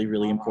is really,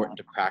 really important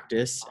to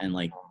practice and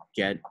like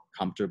get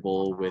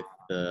comfortable with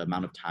the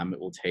amount of time it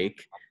will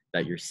take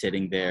that you're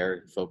sitting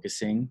there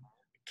focusing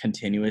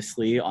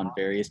continuously on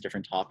various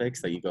different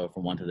topics that you go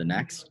from one to the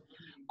next.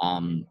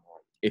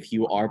 If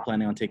you are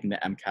planning on taking the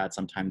MCAT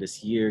sometime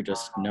this year,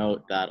 just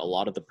note that a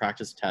lot of the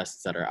practice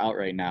tests that are out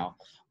right now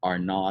are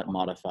not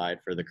modified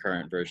for the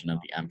current version of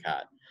the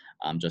MCAT.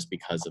 just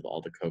because of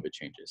all the COVID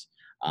changes.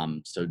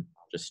 So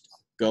just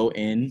go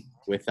in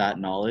with that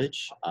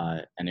knowledge,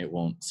 and it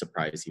won't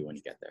surprise you when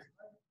you get there.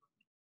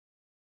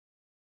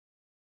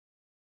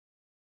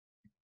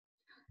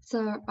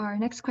 So our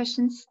next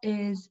question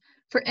is,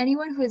 for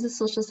anyone who is a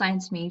social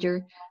science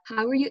major,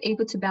 how were you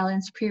able to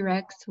balance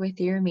prereqs with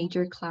your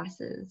major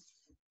classes?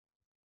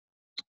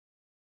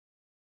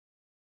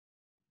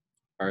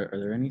 Are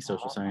there any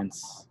social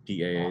science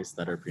PAAs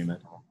that are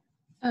pre-med?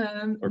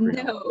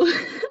 No.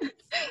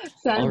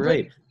 Sadly. All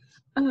right.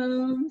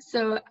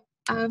 So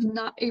I'm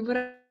not able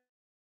to.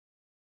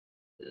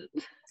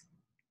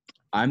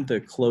 I'm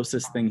the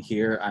closest thing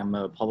here. I'm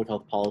a public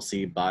health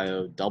policy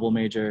bio double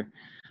major.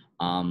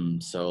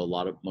 So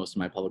most of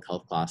my public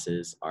health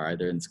classes are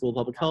either in the School of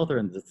Public Health or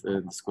in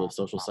the School of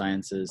Social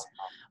Sciences.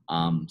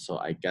 So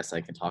I guess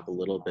I can talk a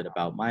little bit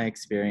about my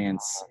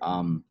experience.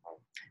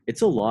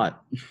 It's a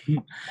lot.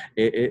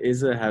 It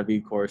is a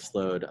heavy course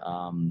load.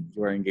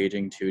 You are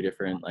engaging two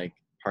different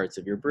parts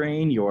of your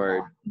brain.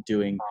 You're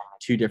doing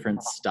two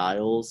different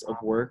styles of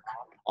work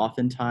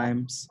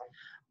oftentimes.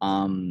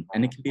 And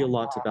it can be a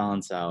lot to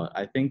balance out.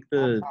 I think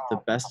the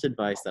best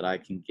advice that I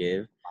can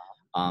give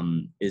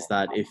is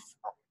that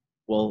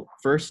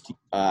first,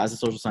 as a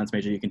social science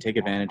major, you can take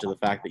advantage of the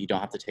fact that you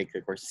don't have to take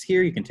the courses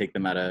here. You can take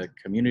them at a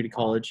community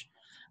college,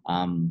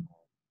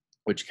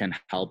 which can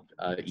help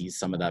ease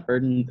some of that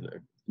burden.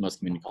 Most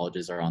community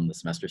colleges are on the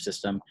semester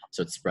system,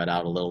 so it's spread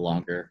out a little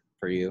longer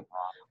for you.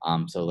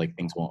 So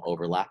things won't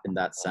overlap in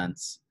that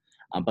sense.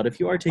 But if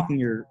you are taking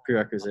your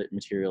prerequisite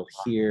material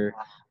here,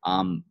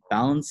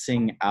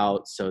 balancing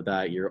out so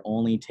that you're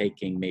only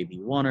taking maybe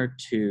 1 or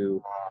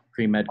 2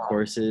 pre-med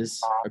courses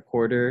a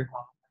quarter,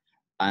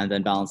 and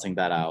then balancing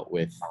that out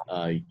with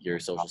your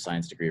social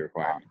science degree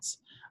requirements.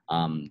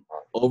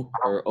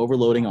 Or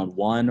overloading on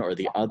one or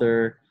the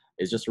other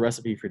is just a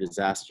recipe for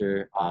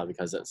disaster,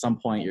 because at some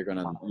point you're going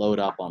to load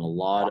up on a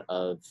lot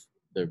of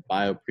the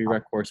bio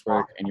prereq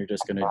coursework and you're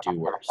just going to do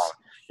worse.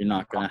 You're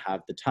not going to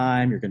have the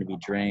time, you're going to be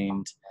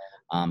drained.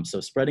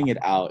 So spreading it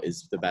out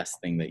is the best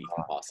thing that you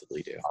can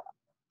possibly do.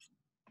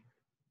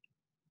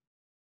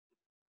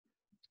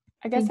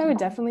 I guess I would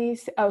definitely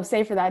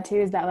say for that too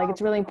is that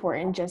it's really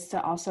important just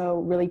to also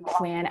really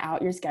plan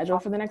out your schedule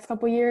for the next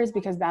couple of years,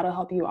 because that'll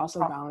help you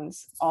also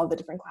balance all the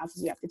different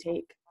classes you have to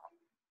take.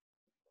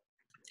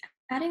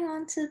 Adding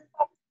on to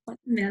what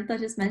Samantha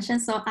just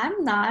mentioned, so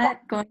I'm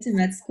not going to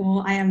med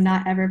school. I am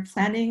not ever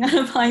planning on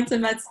applying to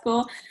med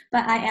school,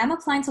 but I am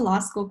applying to law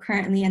school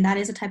currently, and that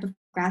is a type of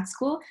grad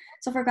school.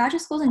 So for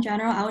graduate schools in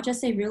general, I would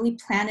just say really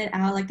plan it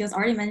out. Like it was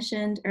already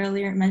mentioned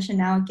earlier, mentioned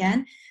now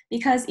again,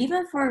 because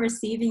even for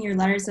receiving your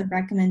letters of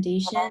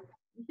recommendation,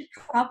 you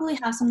should probably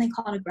have something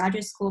called a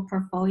graduate school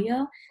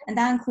portfolio, and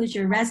that includes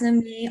your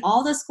resume,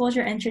 all the schools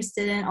you're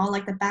interested in, all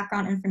the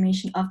background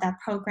information of that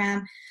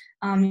program,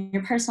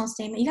 your personal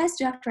statement. You guys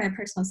do have to write a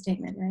personal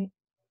statement, right?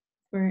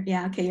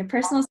 Your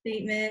personal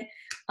statement.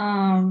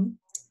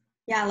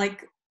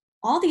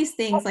 All these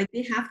things,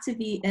 they have to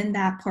be in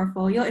that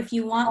portfolio if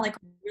you want a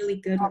really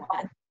good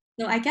one.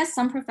 So I guess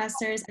some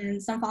professors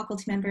and some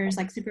faculty members,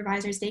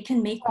 supervisors, they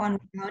can make one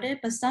without it,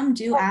 but some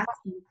do ask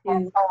you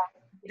to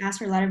ask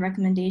for a letter of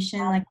recommendation,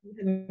 you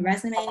have a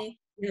resume,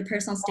 you have a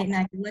personal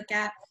statement I can look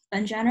at. But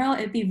in general,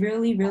 it'd be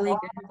really, really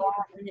good if you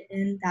put it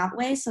in that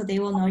way, so they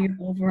will know your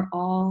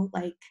overall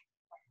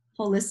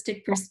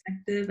holistic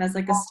perspective as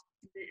a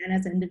student and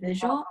as an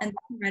individual, and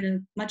write a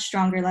much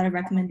stronger letter of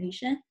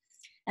recommendation.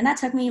 And that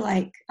took me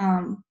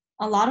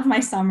a lot of my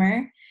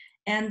summer,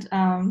 and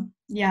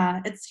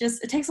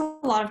it takes a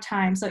lot of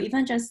time. So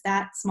even just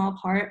that small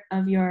part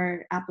of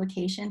your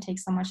application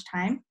takes so much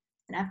time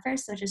and effort,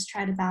 so just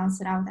try to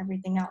balance it out with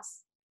everything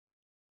else.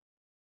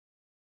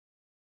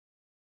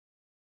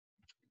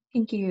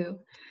 Thank you.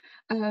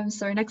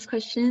 So our next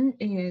question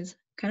is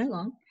kind of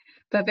long,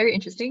 but very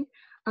interesting.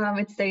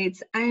 It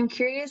states, I am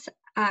curious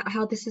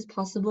how this is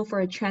possible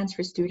for a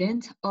transfer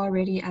student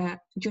already at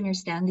junior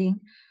standing.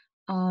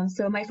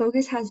 So my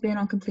focus has been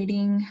on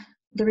completing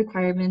the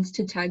requirements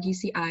to tag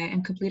UCI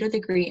and complete a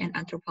degree in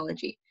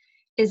anthropology.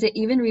 Is it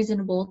even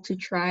reasonable to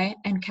try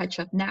and catch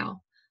up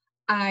now?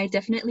 I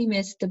definitely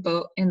missed the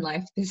boat in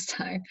life this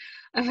time.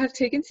 I have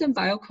taken some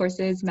bio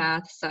courses,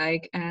 math,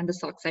 psych, and the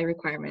soc sci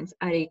requirements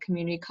at a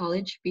community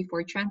college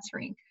before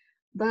transferring.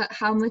 But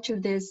how much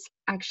of this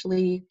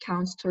actually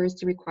counts towards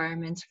the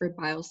requirements for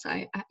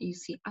bio-sci at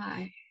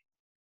UCI?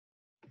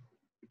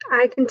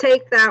 I can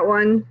take that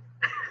one.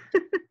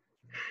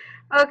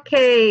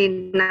 Okay,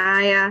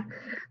 Naya.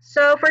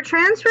 So for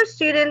transfer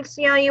students,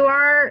 you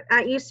are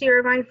at UC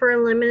Irvine for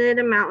a limited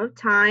amount of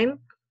time.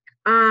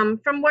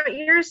 From what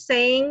you're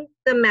saying,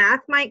 the math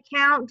might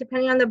count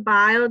depending on the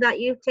bio that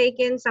you've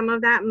taken. Some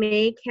of that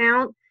may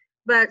count,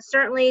 but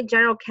certainly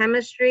general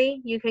chemistry,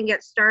 you can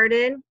get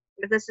started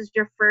if this is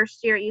your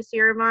first year at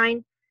UC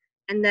Irvine.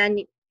 And then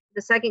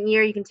the second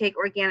year, you can take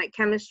organic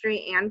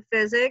chemistry and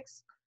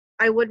physics.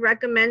 I would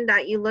recommend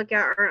that you look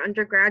at our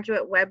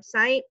undergraduate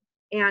website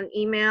and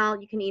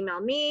you can email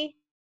me,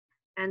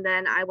 and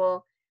then I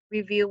will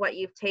review what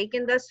you've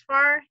taken thus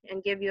far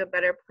and give you a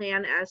better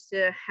plan as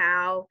to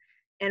how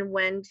and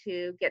when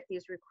to get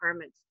these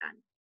requirements done.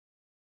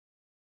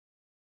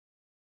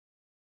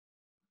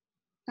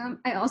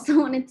 I also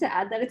wanted to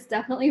add that it's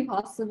definitely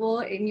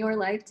possible in your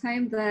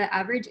lifetime. The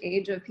average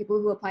age of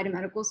people who apply to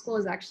medical school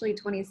is actually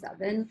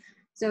 27.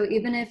 So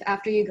even if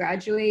after you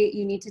graduate,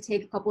 you need to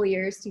take a couple of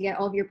years to get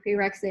all of your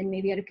prereqs in,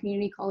 maybe at a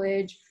community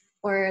college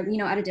or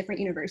at a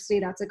different university,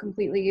 that's a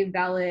completely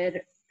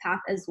valid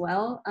path as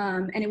well.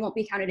 And it won't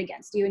be counted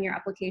against you in your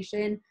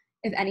application.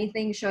 If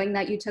anything, showing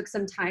that you took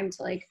some time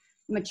to like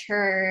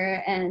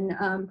mature and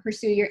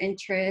pursue your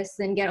interests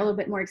and get a little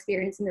bit more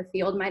experience in the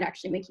field might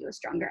actually make you a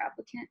stronger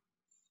applicant.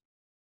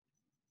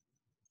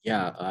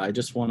 Yeah,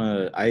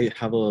 I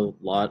have a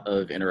lot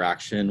of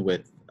interaction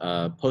with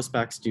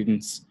post-bac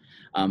students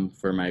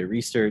for my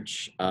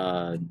research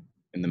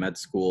in the med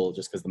school,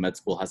 just because the med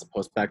school has a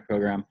post-bac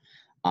program.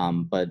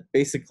 But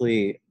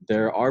basically,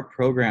 there are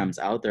programs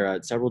out there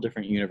at several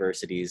different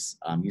universities.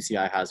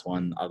 UCI has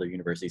one, other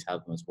universities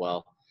have them as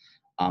well,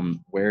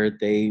 where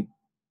they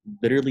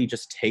literally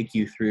just take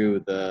you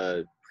through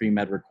the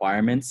pre-med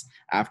requirements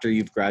after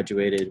you've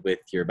graduated with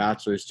your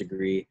bachelor's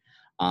degree.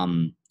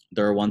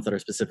 There are ones that are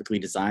specifically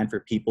designed for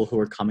people who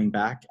are coming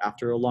back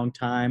after a long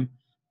time,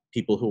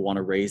 people who want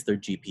to raise their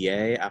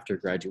GPA after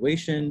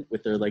graduation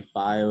with their like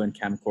bio and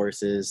chem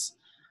courses,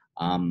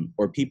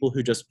 or people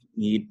who just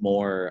need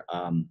more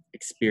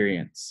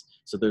experience.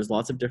 So there's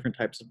lots of different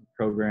types of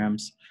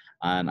programs,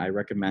 and I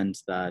recommend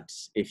that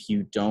if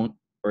you don't,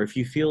 or if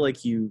you feel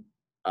like you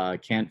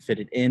can't fit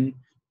it in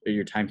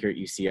your time here at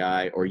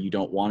UCI, or you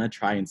don't want to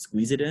try and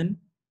squeeze it in,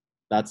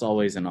 that's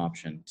always an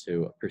option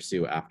to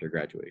pursue after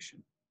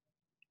graduation.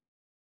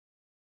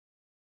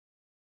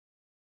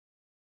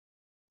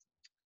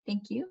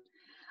 Thank you.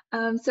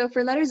 So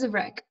for letters of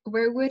rec,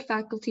 where would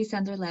faculty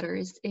send their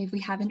letters if we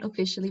haven't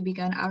officially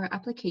begun our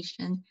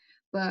application,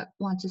 but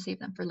want to save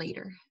them for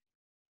later?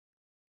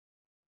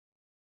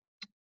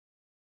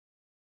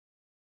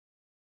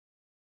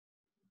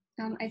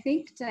 I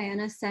think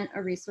Diana sent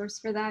a resource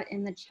for that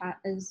in the chat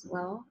as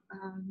well.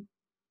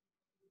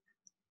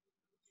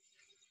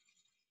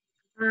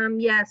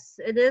 Yes,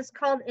 it is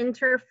called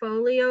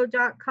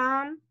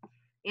interfolio.com,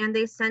 and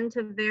they send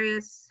to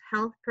various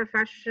health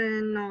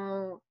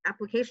professional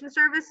application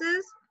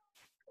services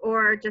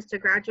or just to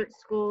graduate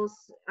schools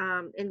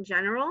in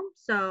general.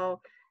 So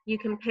you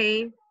can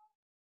pay,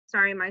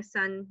 sorry, my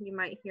son, you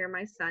might hear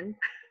my son.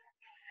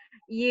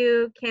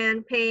 You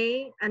can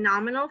pay a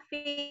nominal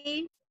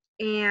fee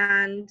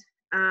and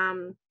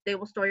they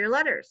will store your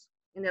letters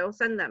and they will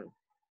send them.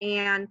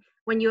 And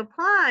when you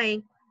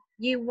apply,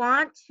 you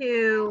want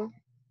to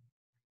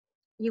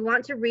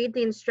read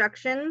the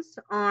instructions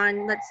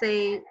on, let's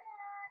say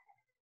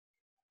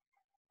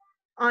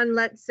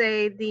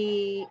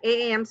the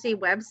AAMC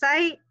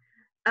website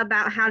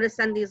about how to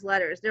send these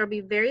letters. There will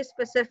be very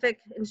specific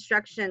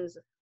instructions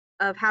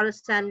of how to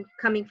send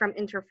coming from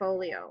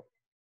Interfolio.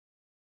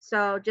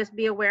 So just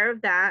be aware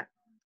of that.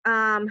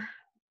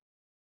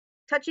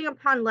 Touching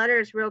upon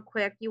letters real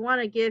quick, you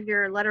want to give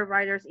your letter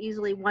writers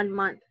easily 1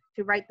 month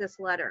to write this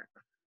letter.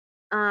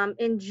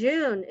 In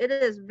June, it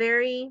is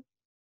very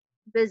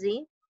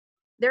busy.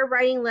 They're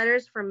writing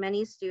letters for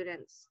many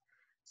students.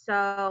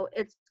 So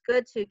it's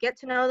good to get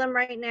to know them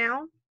right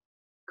now,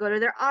 go to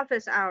their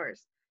office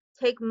hours,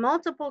 take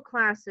multiple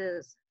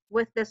classes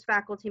with this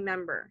faculty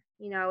member.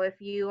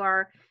 If you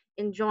are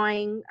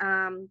enjoying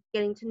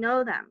getting to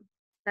know them,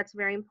 that's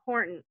very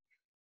important.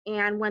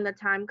 And when the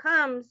time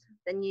comes,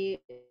 then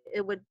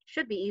it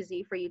should be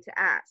easy for you to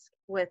ask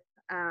with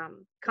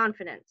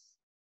confidence.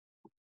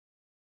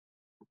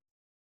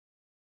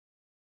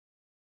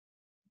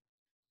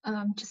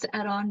 Just to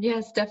add on,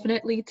 yes,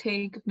 definitely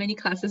take many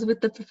classes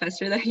with the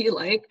professor that you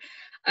like.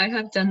 I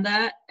have done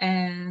that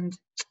and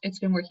it's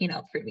been working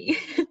out for me.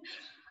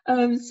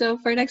 So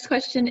for our next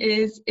question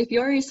is, if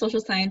you're a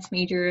social science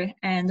major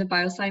and a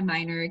biosci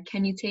minor,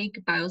 can you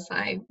take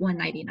biosci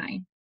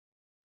 199?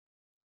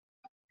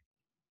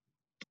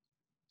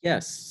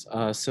 Yes,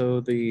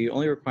 so the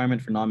only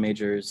requirement for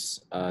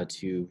non-majors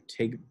to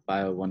take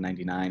Bio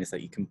 199 is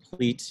that you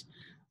complete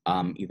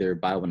either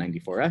Bio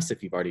 194S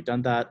if you've already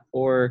done that,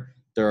 or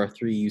there are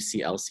 3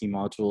 UCLC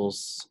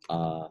modules.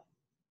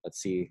 Let's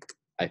see,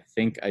 I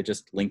think I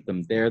just linked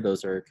them there.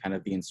 Those are kind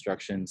of the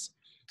instructions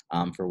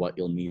for what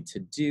you'll need to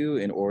do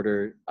in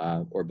order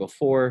or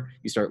before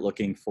you start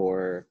looking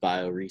for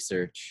bio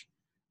research.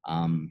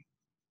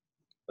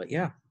 But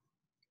yeah.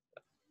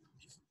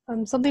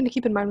 Something to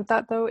keep in mind with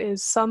that, though,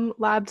 is some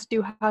labs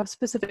do have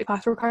specific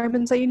class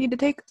requirements that you need to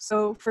take.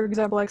 So, for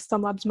example, like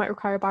some labs might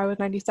require Bio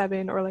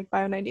 97 or like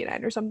Bio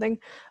 99 or something.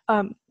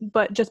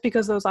 But just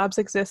because those labs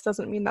exist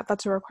doesn't mean that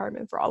that's a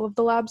requirement for all of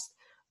the labs.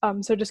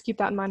 So just keep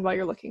that in mind while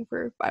you're looking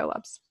for bio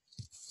labs.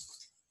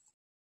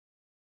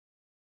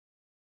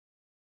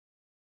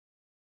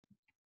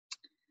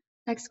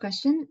 Next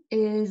question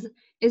is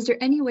there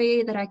any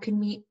way that I could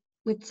meet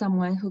with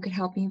someone who could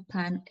help me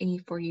plan a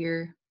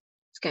 4-year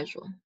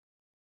schedule?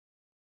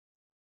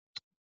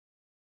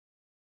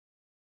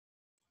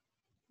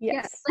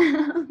 Yes.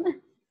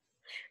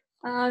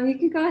 You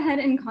can go ahead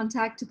and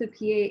contact the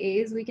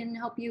PAAs. We can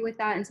help you with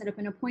that and set up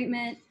an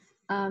appointment.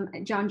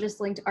 John just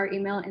linked our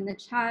email in the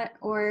chat,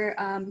 or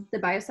the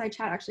BioSci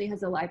chat actually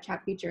has a live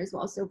chat feature as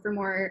well. So for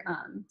more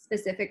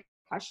specific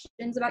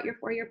questions about your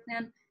 4-year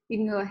plan, you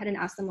can go ahead and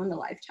ask them on the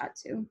live chat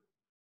too.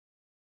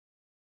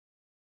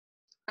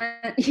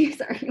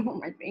 Sorry, one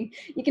more thing.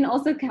 You can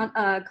also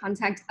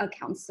contact a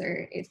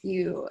counselor if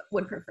you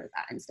would prefer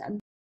that instead.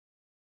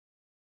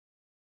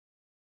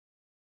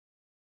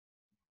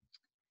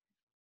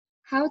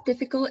 How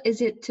difficult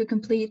is it to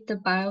complete the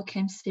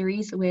biochem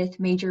series with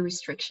major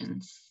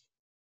restrictions?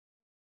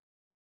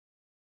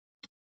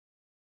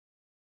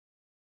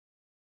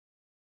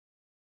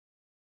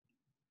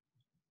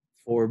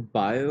 For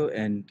bio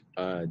and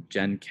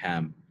gen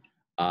chem,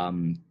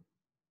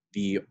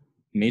 the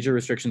major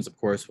restrictions, of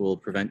course, will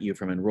prevent you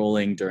from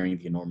enrolling during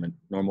the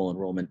normal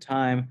enrollment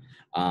time,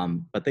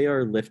 but they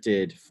are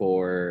lifted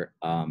for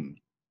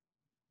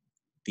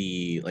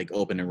the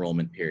open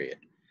enrollment period.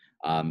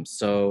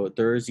 So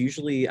there's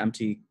usually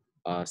empty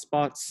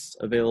spots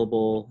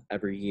available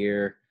every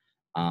year,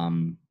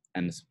 and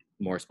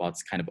more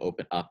spots kind of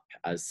open up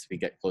as we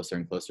get closer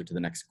and closer to the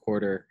next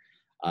quarter.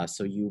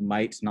 So you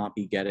might not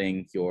be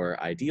getting your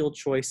ideal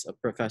choice of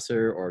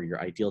professor or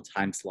your ideal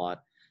time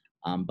slot,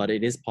 but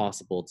it is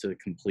possible to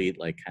complete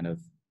kind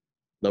of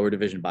lower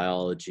division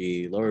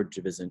biology, lower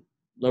division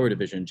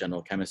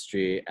general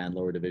chemistry, and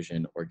lower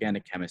division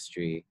organic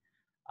chemistry,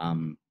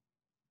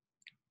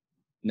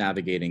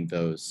 navigating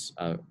those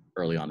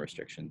early on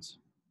restrictions.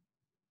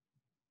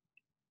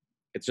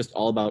 It's just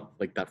all about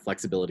that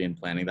flexibility and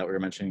planning that we were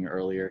mentioning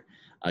earlier,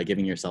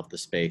 giving yourself the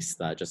space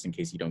that just in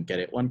case you don't get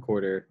it one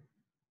quarter,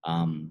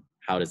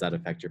 how does that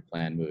affect your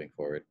plan moving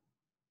forward?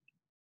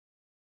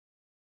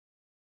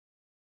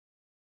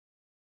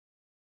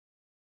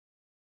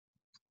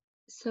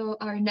 So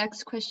our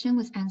next question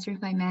was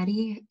answered by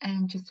Maddie,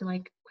 and just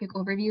a quick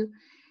overview,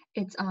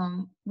 it's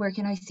where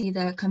can I see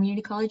the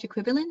community college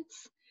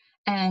equivalents,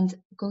 and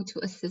go to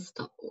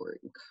assist.org.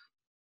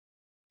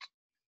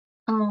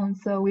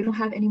 So we don't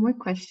have any more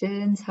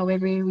questions.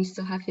 However, we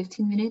still have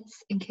 15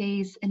 minutes in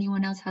case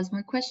anyone else has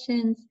more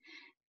questions.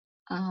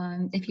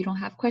 If you don't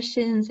have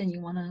questions and you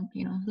want to,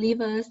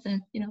 leave us,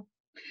 then,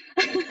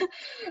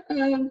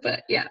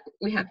 but yeah,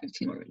 we have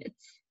 15 more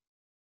minutes.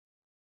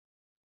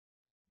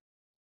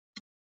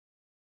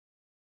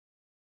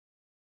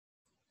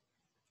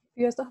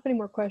 If you guys don't have any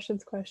more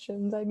questions,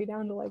 I'd be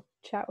down to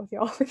chat with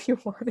y'all if you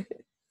wanted.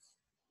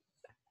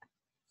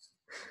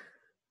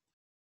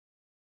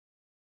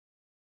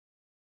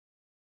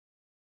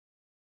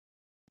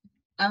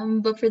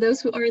 But for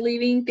those who are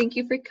leaving, thank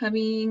you for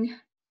coming.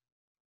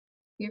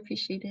 We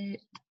appreciate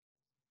it.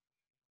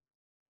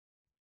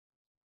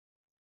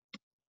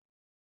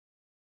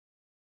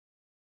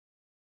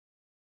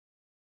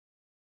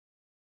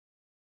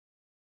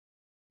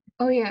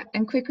 Oh yeah,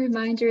 and quick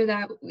reminder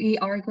that we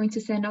are going to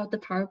send out the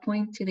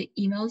PowerPoint to the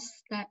emails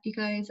that you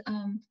guys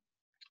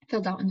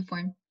filled out in the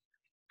form,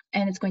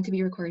 and it's going to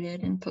be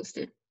recorded and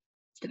posted,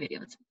 the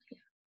videos. Yeah.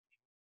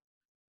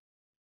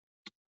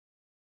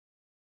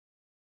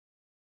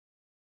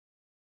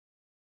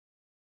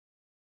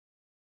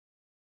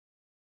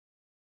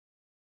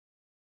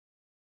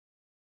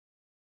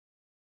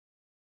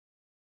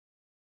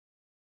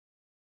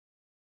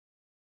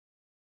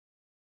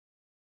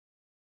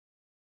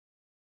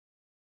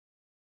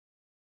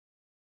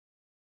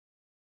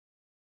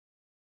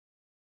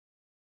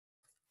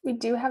 We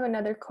do have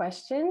another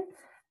question.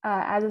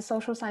 As a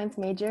social science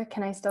major,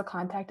 can I still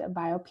contact a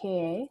bio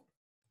PAA?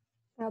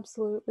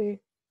 Absolutely.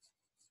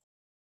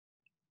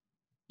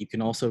 You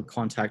can also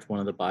contact one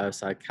of the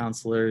BioSci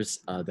counselors.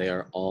 They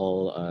are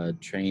all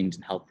trained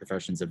in health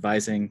professions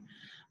advising,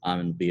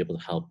 and be able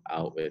to help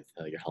out with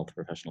your health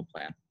professional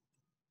plan.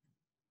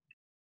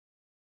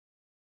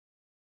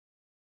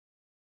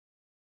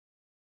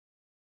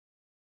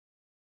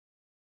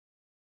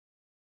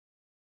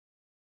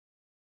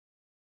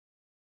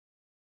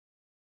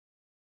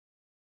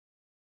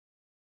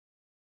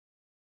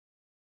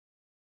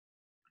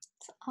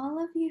 To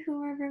all of you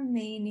who are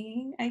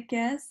remaining, I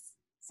guess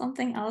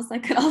something else I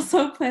could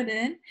also put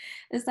in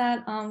is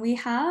that we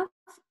have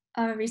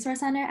a resource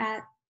center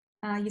at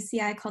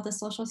UCI called the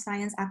Social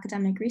Science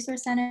Academic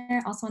Resource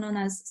Center, also known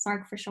as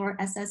SARC for short,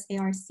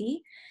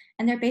 SSARC.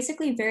 And they're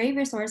basically very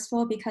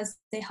resourceful because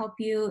they help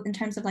you in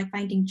terms of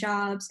finding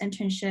jobs,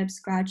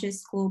 internships, graduate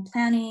school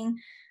planning,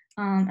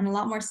 and a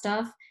lot more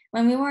stuff.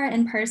 When we were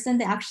in person,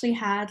 they actually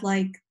had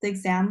the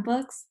exam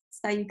books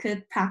that you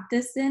could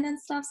practice in and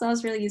stuff. So that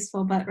was really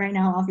useful. But right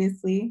now,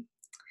 obviously,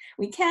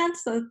 we can't.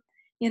 So,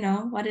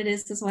 what it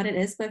is what it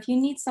is. But if you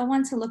need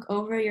someone to look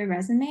over your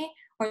resume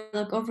or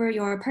look over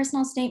your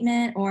personal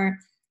statement, or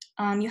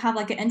you have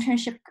an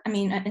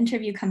an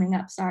interview coming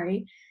up,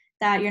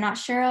 that you're not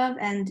sure of,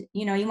 and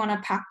you want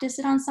to practice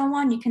it on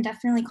someone, you can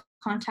definitely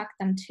contact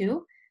them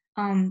too.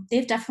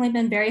 They've definitely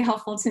been very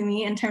helpful to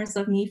me in terms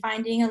of me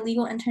finding a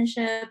legal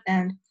internship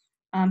and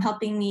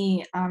helping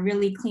me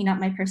really clean up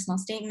my personal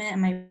statement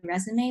and my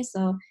resume.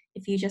 So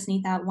if you just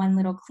need that one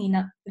little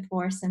cleanup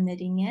before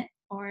submitting it,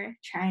 or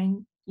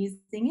trying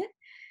using it.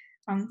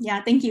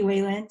 Yeah, thank you,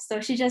 Waylon.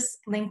 So she just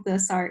linked the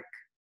SARC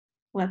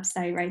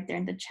website right there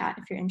in the chat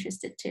if you're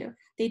interested too.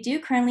 They do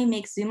currently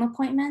make Zoom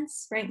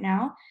appointments right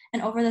now,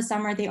 and over the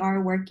summer they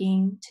are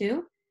working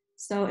too.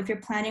 So if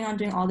you're planning on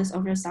doing all this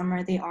over the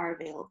summer, they are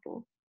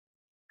available.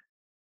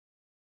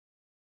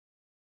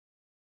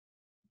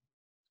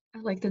 I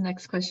like the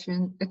next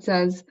question. It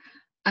says,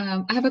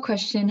 I have a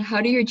question.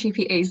 How do your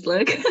GPAs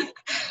look?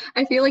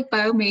 I feel like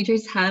bio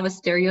majors have a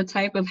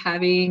stereotype of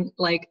having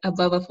like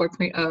above a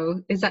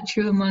 4.0. Is that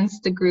true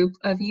amongst the group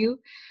of you?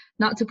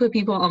 Not to put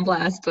people on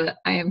blast, but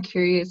I am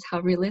curious how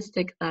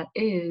realistic that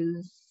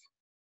is.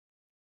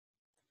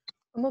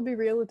 I'm gonna be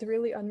real, it's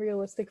really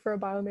unrealistic for a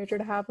bio major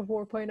to have a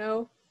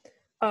 4.0.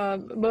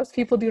 Most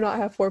people do not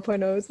have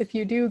 4.0s. If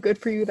you do, good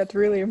for you, that's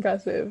really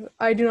impressive.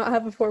 I do not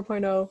have a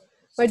 4.0.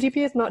 My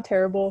GPA is not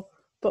terrible,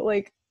 but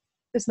like,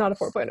 it's not a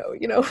 4.0,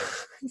 you know?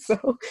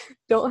 So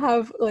don't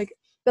have like,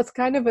 that's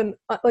kind of an,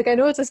 like, I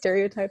know it's a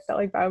stereotype that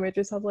like bio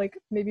majors have like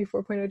maybe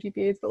 4.0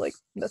 GPAs, but like,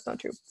 that's not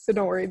true. So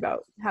don't worry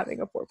about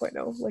having a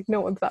 4.0. Like,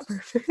 no one's that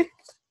perfect.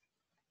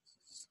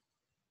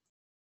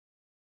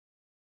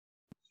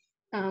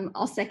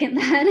 I'll second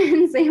that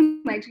and say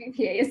my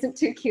GPA isn't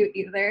too cute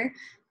either.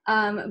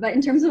 But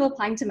in terms of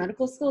applying to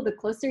medical school, the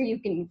closer you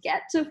can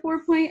get to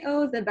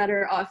 4.0, the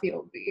better off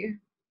you'll be.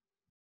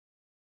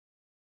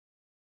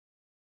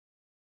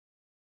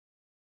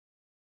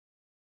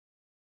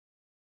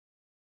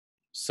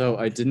 So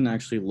I didn't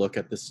actually look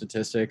at the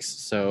statistics,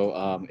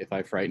 so if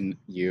I frighten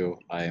you,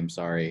 I am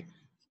sorry.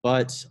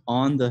 But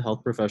on the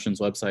health professions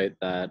website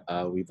that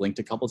we've linked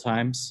a couple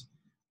times,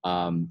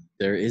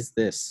 there is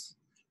this.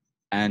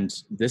 And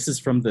this is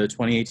from the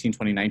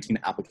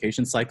 2018-2019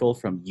 application cycle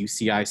from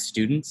UCI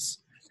students.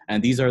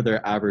 And these are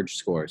their average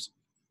scores.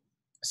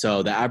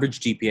 So the average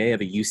GPA of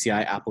a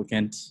UCI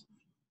applicant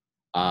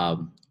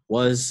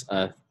was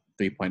a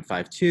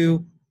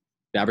 3.52.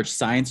 The average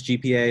science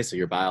GPA, so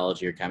your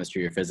biology, your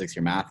chemistry, your physics,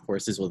 your math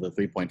courses, was a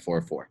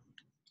 3.44.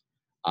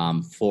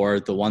 For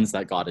the ones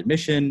that got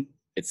admission,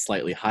 it's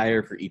slightly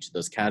higher for each of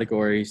those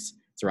categories.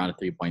 It's around a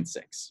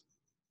 3.6.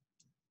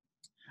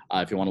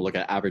 If you want to look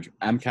at average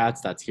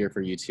MCATs, that's here for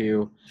you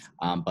too.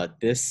 But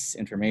this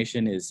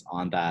information is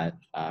on that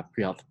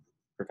pre-health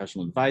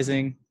professional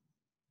advising.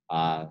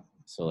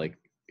 So like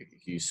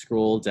if you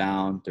scroll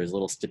down, there's a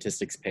little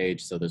statistics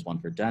page. So there's one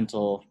for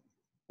dental,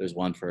 there's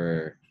one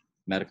for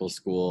medical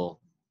school.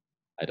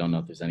 I don't know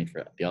if there's any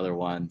for the other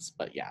ones,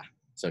 but yeah.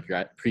 So if you're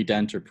at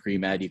pre-dent or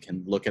pre-med, you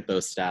can look at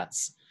those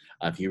stats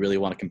if you really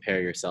want to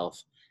compare yourself.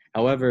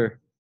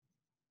 However,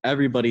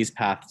 everybody's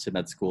path to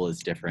med school is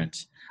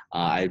different.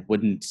 I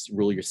wouldn't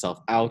rule yourself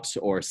out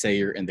or say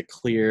you're in the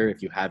clear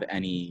if you have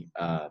any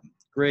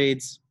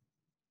grades,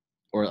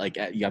 or like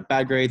you have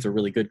bad grades or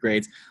really good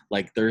grades.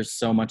 Like there's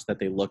so much that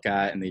they look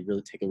at, and they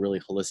really take a really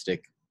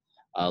holistic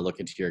look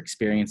into your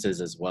experiences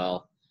as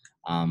well.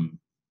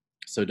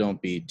 So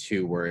don't be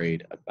too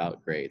worried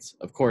about grades.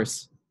 Of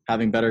course,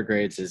 having better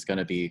grades is going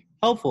to be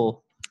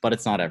helpful, but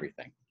it's not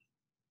everything.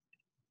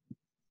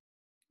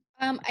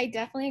 I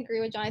definitely agree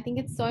with John. I think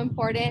it's so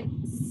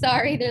important.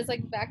 Sorry, there's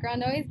like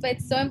background noise, but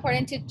it's so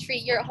important to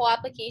treat your whole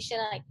application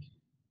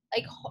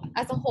like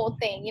as a whole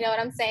thing. You know what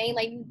I'm saying?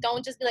 Like,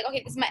 don't just be like,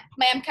 okay, this is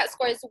my MCAT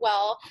score as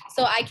well,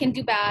 so I can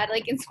do bad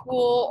like in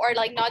school, or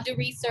like not do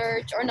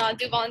research or not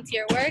do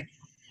volunteer work.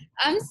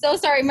 I'm so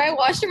sorry. My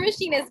washing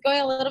machine is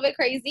going a little bit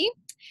crazy.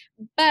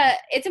 But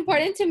it's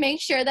important to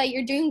make sure that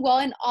you're doing well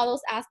in all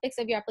those aspects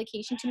of your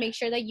application to make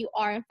sure that you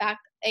are in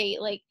fact a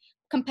like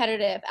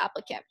competitive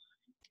applicant.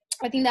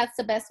 I think that's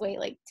the best way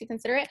like to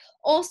consider it.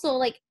 Also,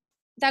 like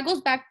that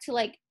goes back to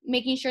like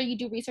making sure you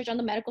do research on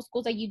the medical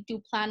schools that you do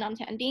plan on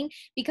attending,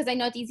 because I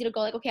know it's easy to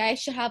go like, okay, I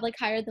should have like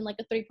higher than like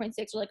a 3.6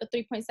 or like a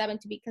 3.7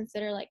 to be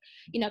considered like,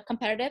 you know,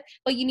 competitive.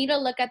 But you need to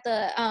look at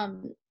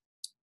the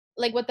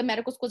like what the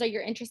medical schools that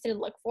you're interested to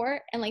look for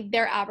and like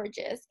their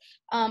averages.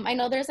 I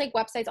know there's like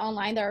websites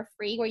online that are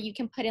free where you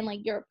can put in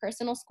like your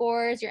personal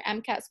scores, your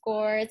MCAT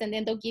scores, and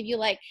then they'll give you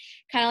like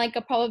kind of like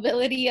a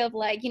probability of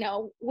like, you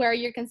know, where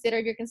you're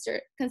considered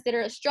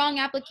a strong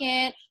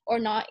applicant or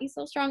not a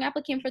so strong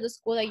applicant for the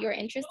school that you're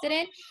interested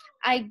in.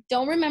 I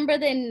don't remember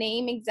the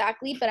name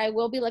exactly, but I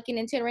will be looking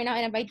into it right now,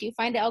 and if I do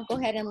find it, I'll go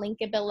ahead and link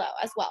it below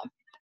as well.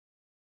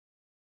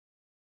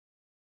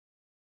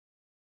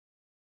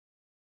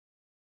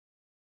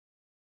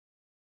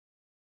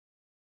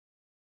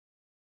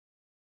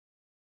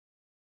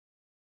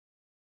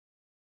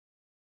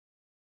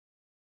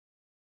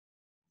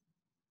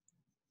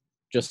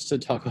 Just to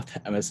talk about the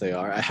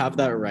MSAR, I have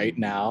that right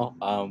now.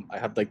 I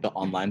have like the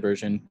online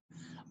version.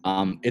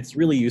 It's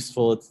really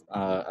useful.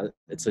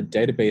 It's a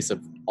database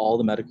of all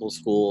the medical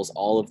schools,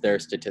 all of their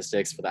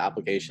statistics for the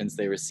applications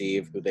they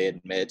receive, who they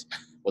admit,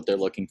 what they're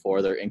looking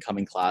for, their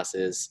incoming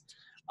classes.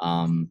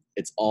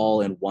 It's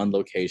all in one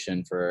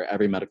location for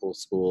every medical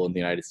school in the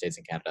United States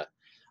and Canada.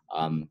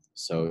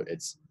 So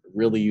it's a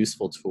really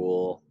useful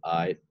tool.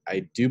 I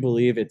do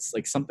believe it's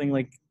like something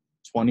like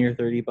 20 or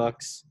 30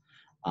 bucks.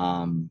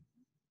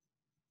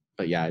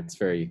 But yeah, it's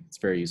very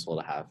useful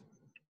to have.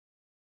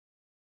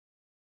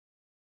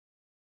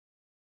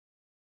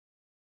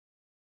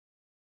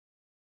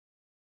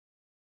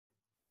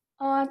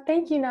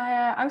 Thank you,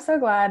 Naya. I'm so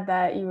glad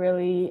that you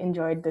really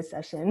enjoyed this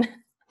session.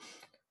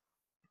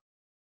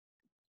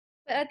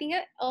 But I think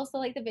also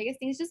like the biggest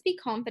thing is just be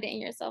confident in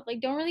yourself.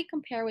 Like don't really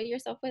compare with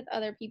yourself with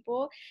other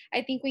people.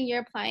 I think when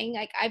you're applying,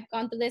 like I've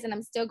gone through this and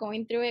I'm still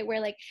going through it, where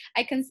like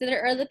I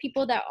consider other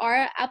people that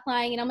are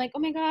applying and I'm like, oh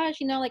my gosh,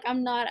 like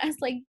I'm not as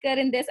like good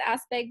in this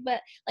aspect,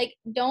 but like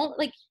don't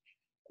like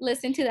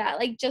listen to that.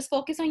 Like just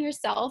focus on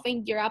yourself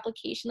and your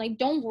application. Like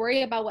don't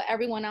worry about what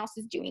everyone else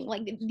is doing.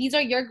 Like these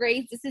are your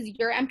grades, this is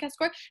your MCAT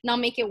score, now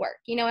make it work.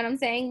 You know what I'm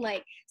saying?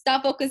 Like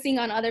stop focusing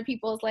on other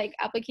people's like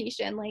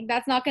application. Like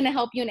that's not going to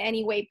help you in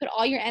any way. Put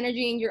all your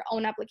energy in your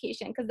own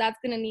application, because that's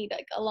going to need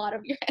like a lot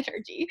of your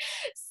energy.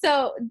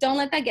 So don't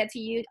let that get to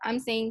you. I'm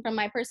saying from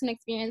my personal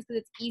experience,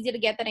 because it's easy to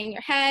get that in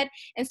your head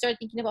and start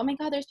thinking about, oh my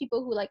god, there's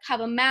people who like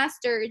have a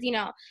master's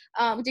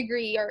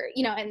degree, or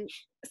and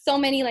so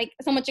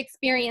much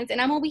experience, and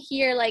I'm over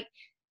here like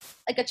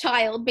a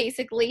child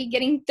basically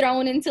getting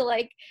thrown into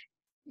like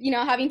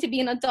having to be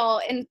an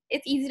adult. And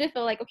it's easy to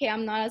feel like, okay,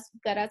 I'm not as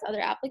good as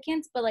other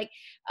applicants. But like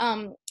I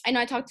know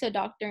I talked to a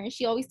doctor and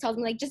she always tells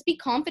me like, just be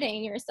confident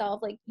in yourself.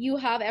 Like you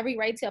have every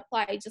right to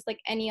apply just like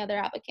any other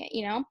applicant.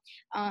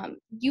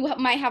 You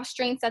might have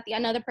strengths that the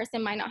another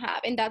person might not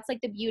have, and that's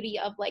like the beauty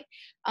of like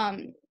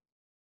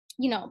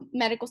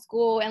medical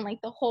school and like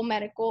the whole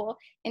medical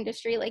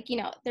industry. Like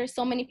there's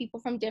so many people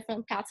from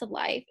different paths of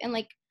life, and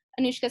like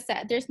Anushka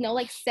said, there's no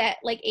like set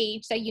like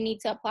age that you need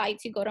to apply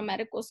to go to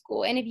medical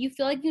school. And if you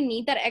feel like you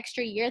need that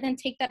extra year, then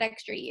take that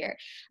extra year.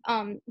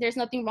 There's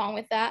nothing wrong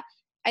with that.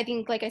 I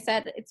think, like I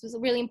said, it's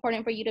really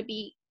important for you to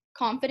be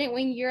confident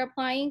when you're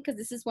applying, because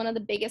this is one of the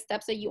biggest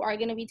steps that you are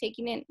going to be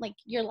taking in like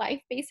your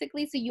life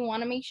basically. So you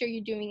want to make sure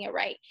you're doing it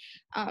right.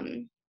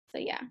 So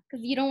yeah,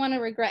 because you don't want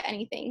to regret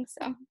anything.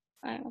 So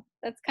I don't know.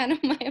 That's kind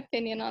of my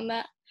opinion on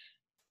that.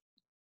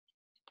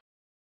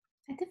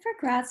 I think for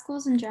grad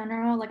schools in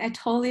general, like I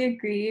totally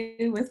agree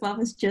with what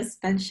was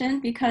just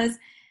mentioned, because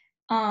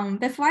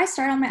before I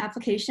started on my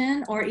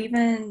application, or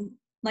even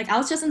like I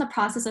was just in the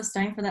process of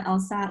studying for the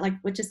LSAT, like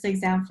which is the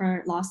exam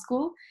for law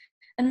school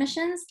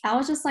admissions, I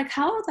was just like,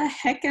 how the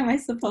heck am I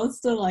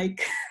supposed to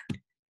like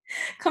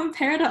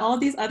compare to all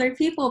these other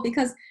people?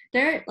 Because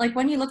they're like,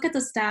 when you look at the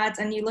stats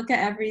and you look at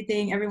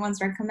everything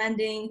everyone's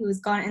recommending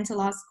who's gone into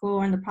law school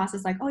or in the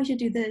process, like, oh, you should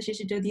do this, you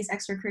should do these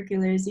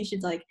extracurriculars, you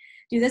should like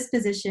do this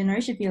position, or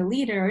you should be a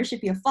leader, or you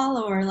should be a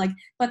follower, like,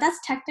 but that's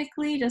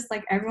technically just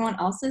like everyone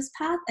else's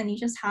path, and you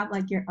just have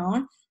like your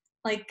own.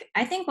 Like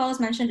I think what was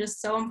mentioned is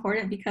so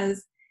important,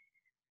 because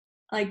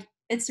like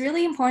it's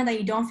really important that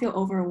you don't feel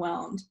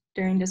overwhelmed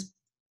during this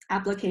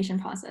application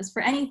process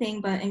for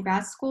anything, but in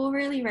grad school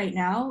really right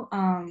now,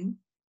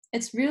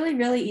 it's really,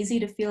 really easy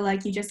to feel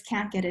like you just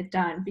can't get it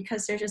done,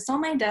 because there's just so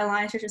many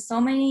deadlines, there's just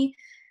so many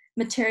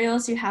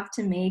materials you have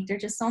to make,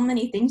 there's just so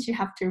many things you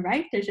have to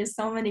write, there's just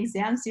so many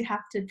exams you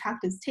have to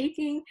practice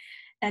taking,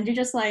 and you're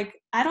just like,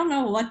 I don't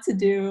know what to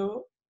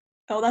do.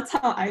 Oh, that's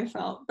how I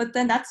felt. But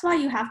then that's why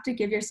you have to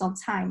give yourself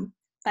time.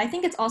 But I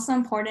think it's also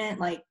important,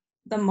 like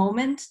the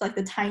moment, like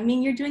the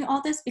timing you're doing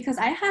all this, because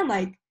I had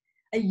like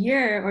a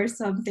year or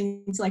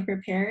something to like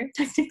prepare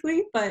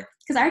technically, but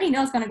because I already know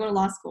I was going to go to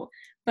law school,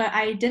 but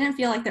I didn't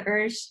feel like the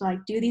urge to like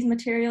do these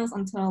materials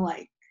until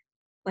like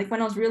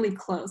when I was really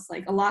close,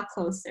 like a lot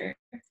closer.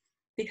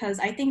 Because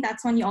I think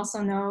that's when you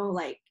also know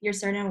like you're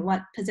certain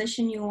what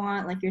position you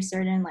want, like you're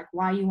certain like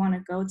why you want to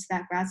go to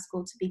that grad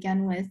school to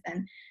begin with.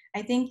 And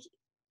I think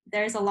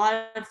there's a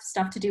lot of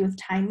stuff to do with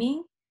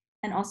timing,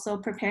 and also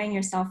preparing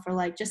yourself for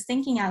like just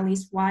thinking at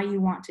least why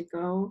you want to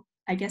go,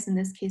 I guess in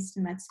this case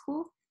to med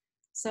school.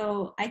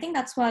 So I think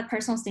that's what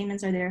personal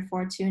statements are there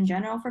for too in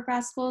general for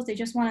grad schools. They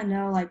just want to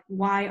know like,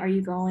 why are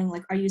you going?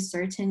 Like, are you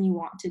certain you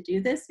want to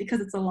do this? Because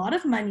it's a lot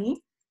of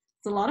money,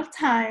 it's a lot of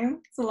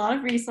time, it's a lot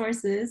of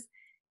resources.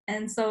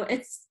 And so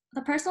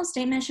the personal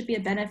statement should be a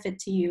benefit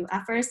to you.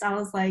 At first I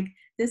was like,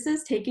 this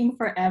is taking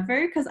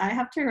forever because I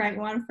have to write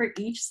one for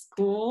each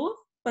school.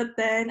 But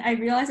then I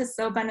realized it's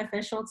so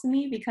beneficial to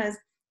me, because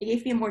it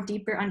gave me a more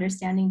deeper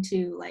understanding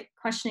to like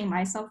questioning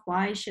myself,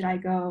 why should I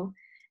go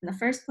in the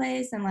first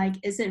place, and like,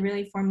 is it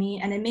really for me?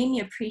 And it made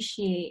me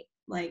appreciate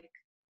like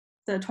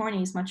the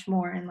attorneys much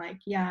more, and like,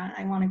 yeah,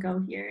 I want to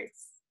go here.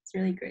 It's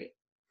really great.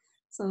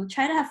 So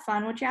try to have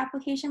fun with your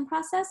application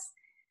process.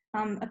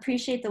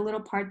 Appreciate the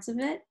little parts of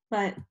it,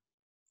 but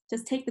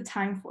just take the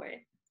time for it.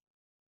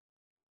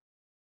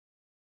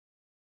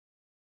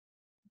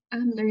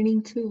 I'm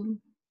learning too.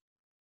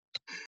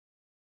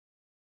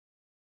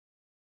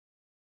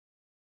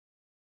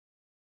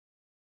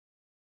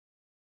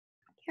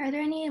 Are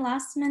there any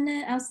last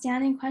minute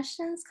outstanding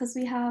questions? Because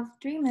we have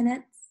 3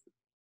 minutes.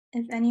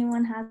 If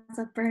anyone has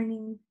a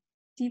burning,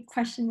 deep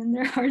question in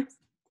their hearts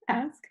to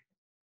ask.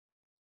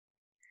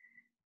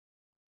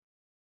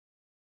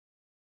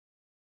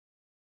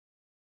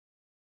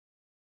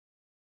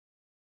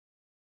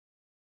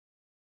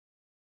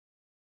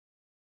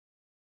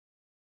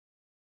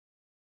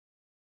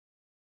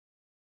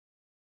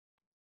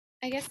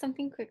 I guess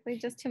something quickly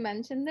just to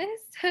mention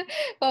this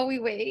while we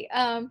wait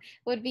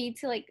would be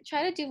to like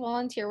try to do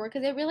volunteer work,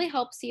 because it really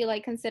helps you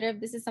like consider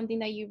if this is something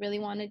that you really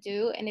want to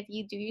do, and if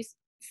you do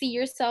see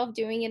yourself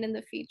doing it in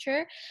the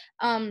future.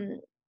 um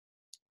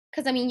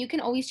because I mean, you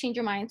can always change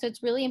your mind, so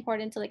it's really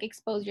important to like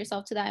expose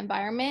yourself to that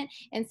environment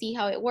and see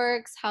how it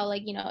works, how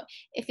like, you know,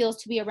 it feels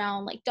to be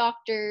around like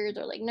doctors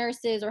or like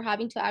nurses, or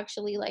having to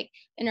actually like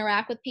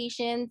interact with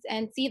patients,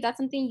 and see if that's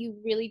something you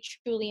really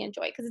truly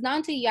enjoy, because it's not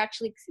until you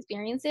actually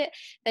experience it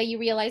that you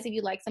realize if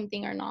you like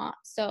something or not.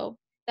 So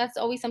that's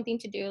always something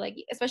to do, like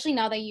especially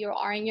now that you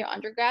are in your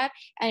undergrad.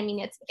 And I mean,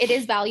 it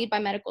is valued by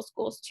medical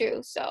schools too,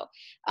 so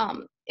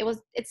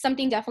it's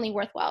something definitely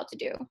worthwhile to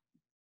do.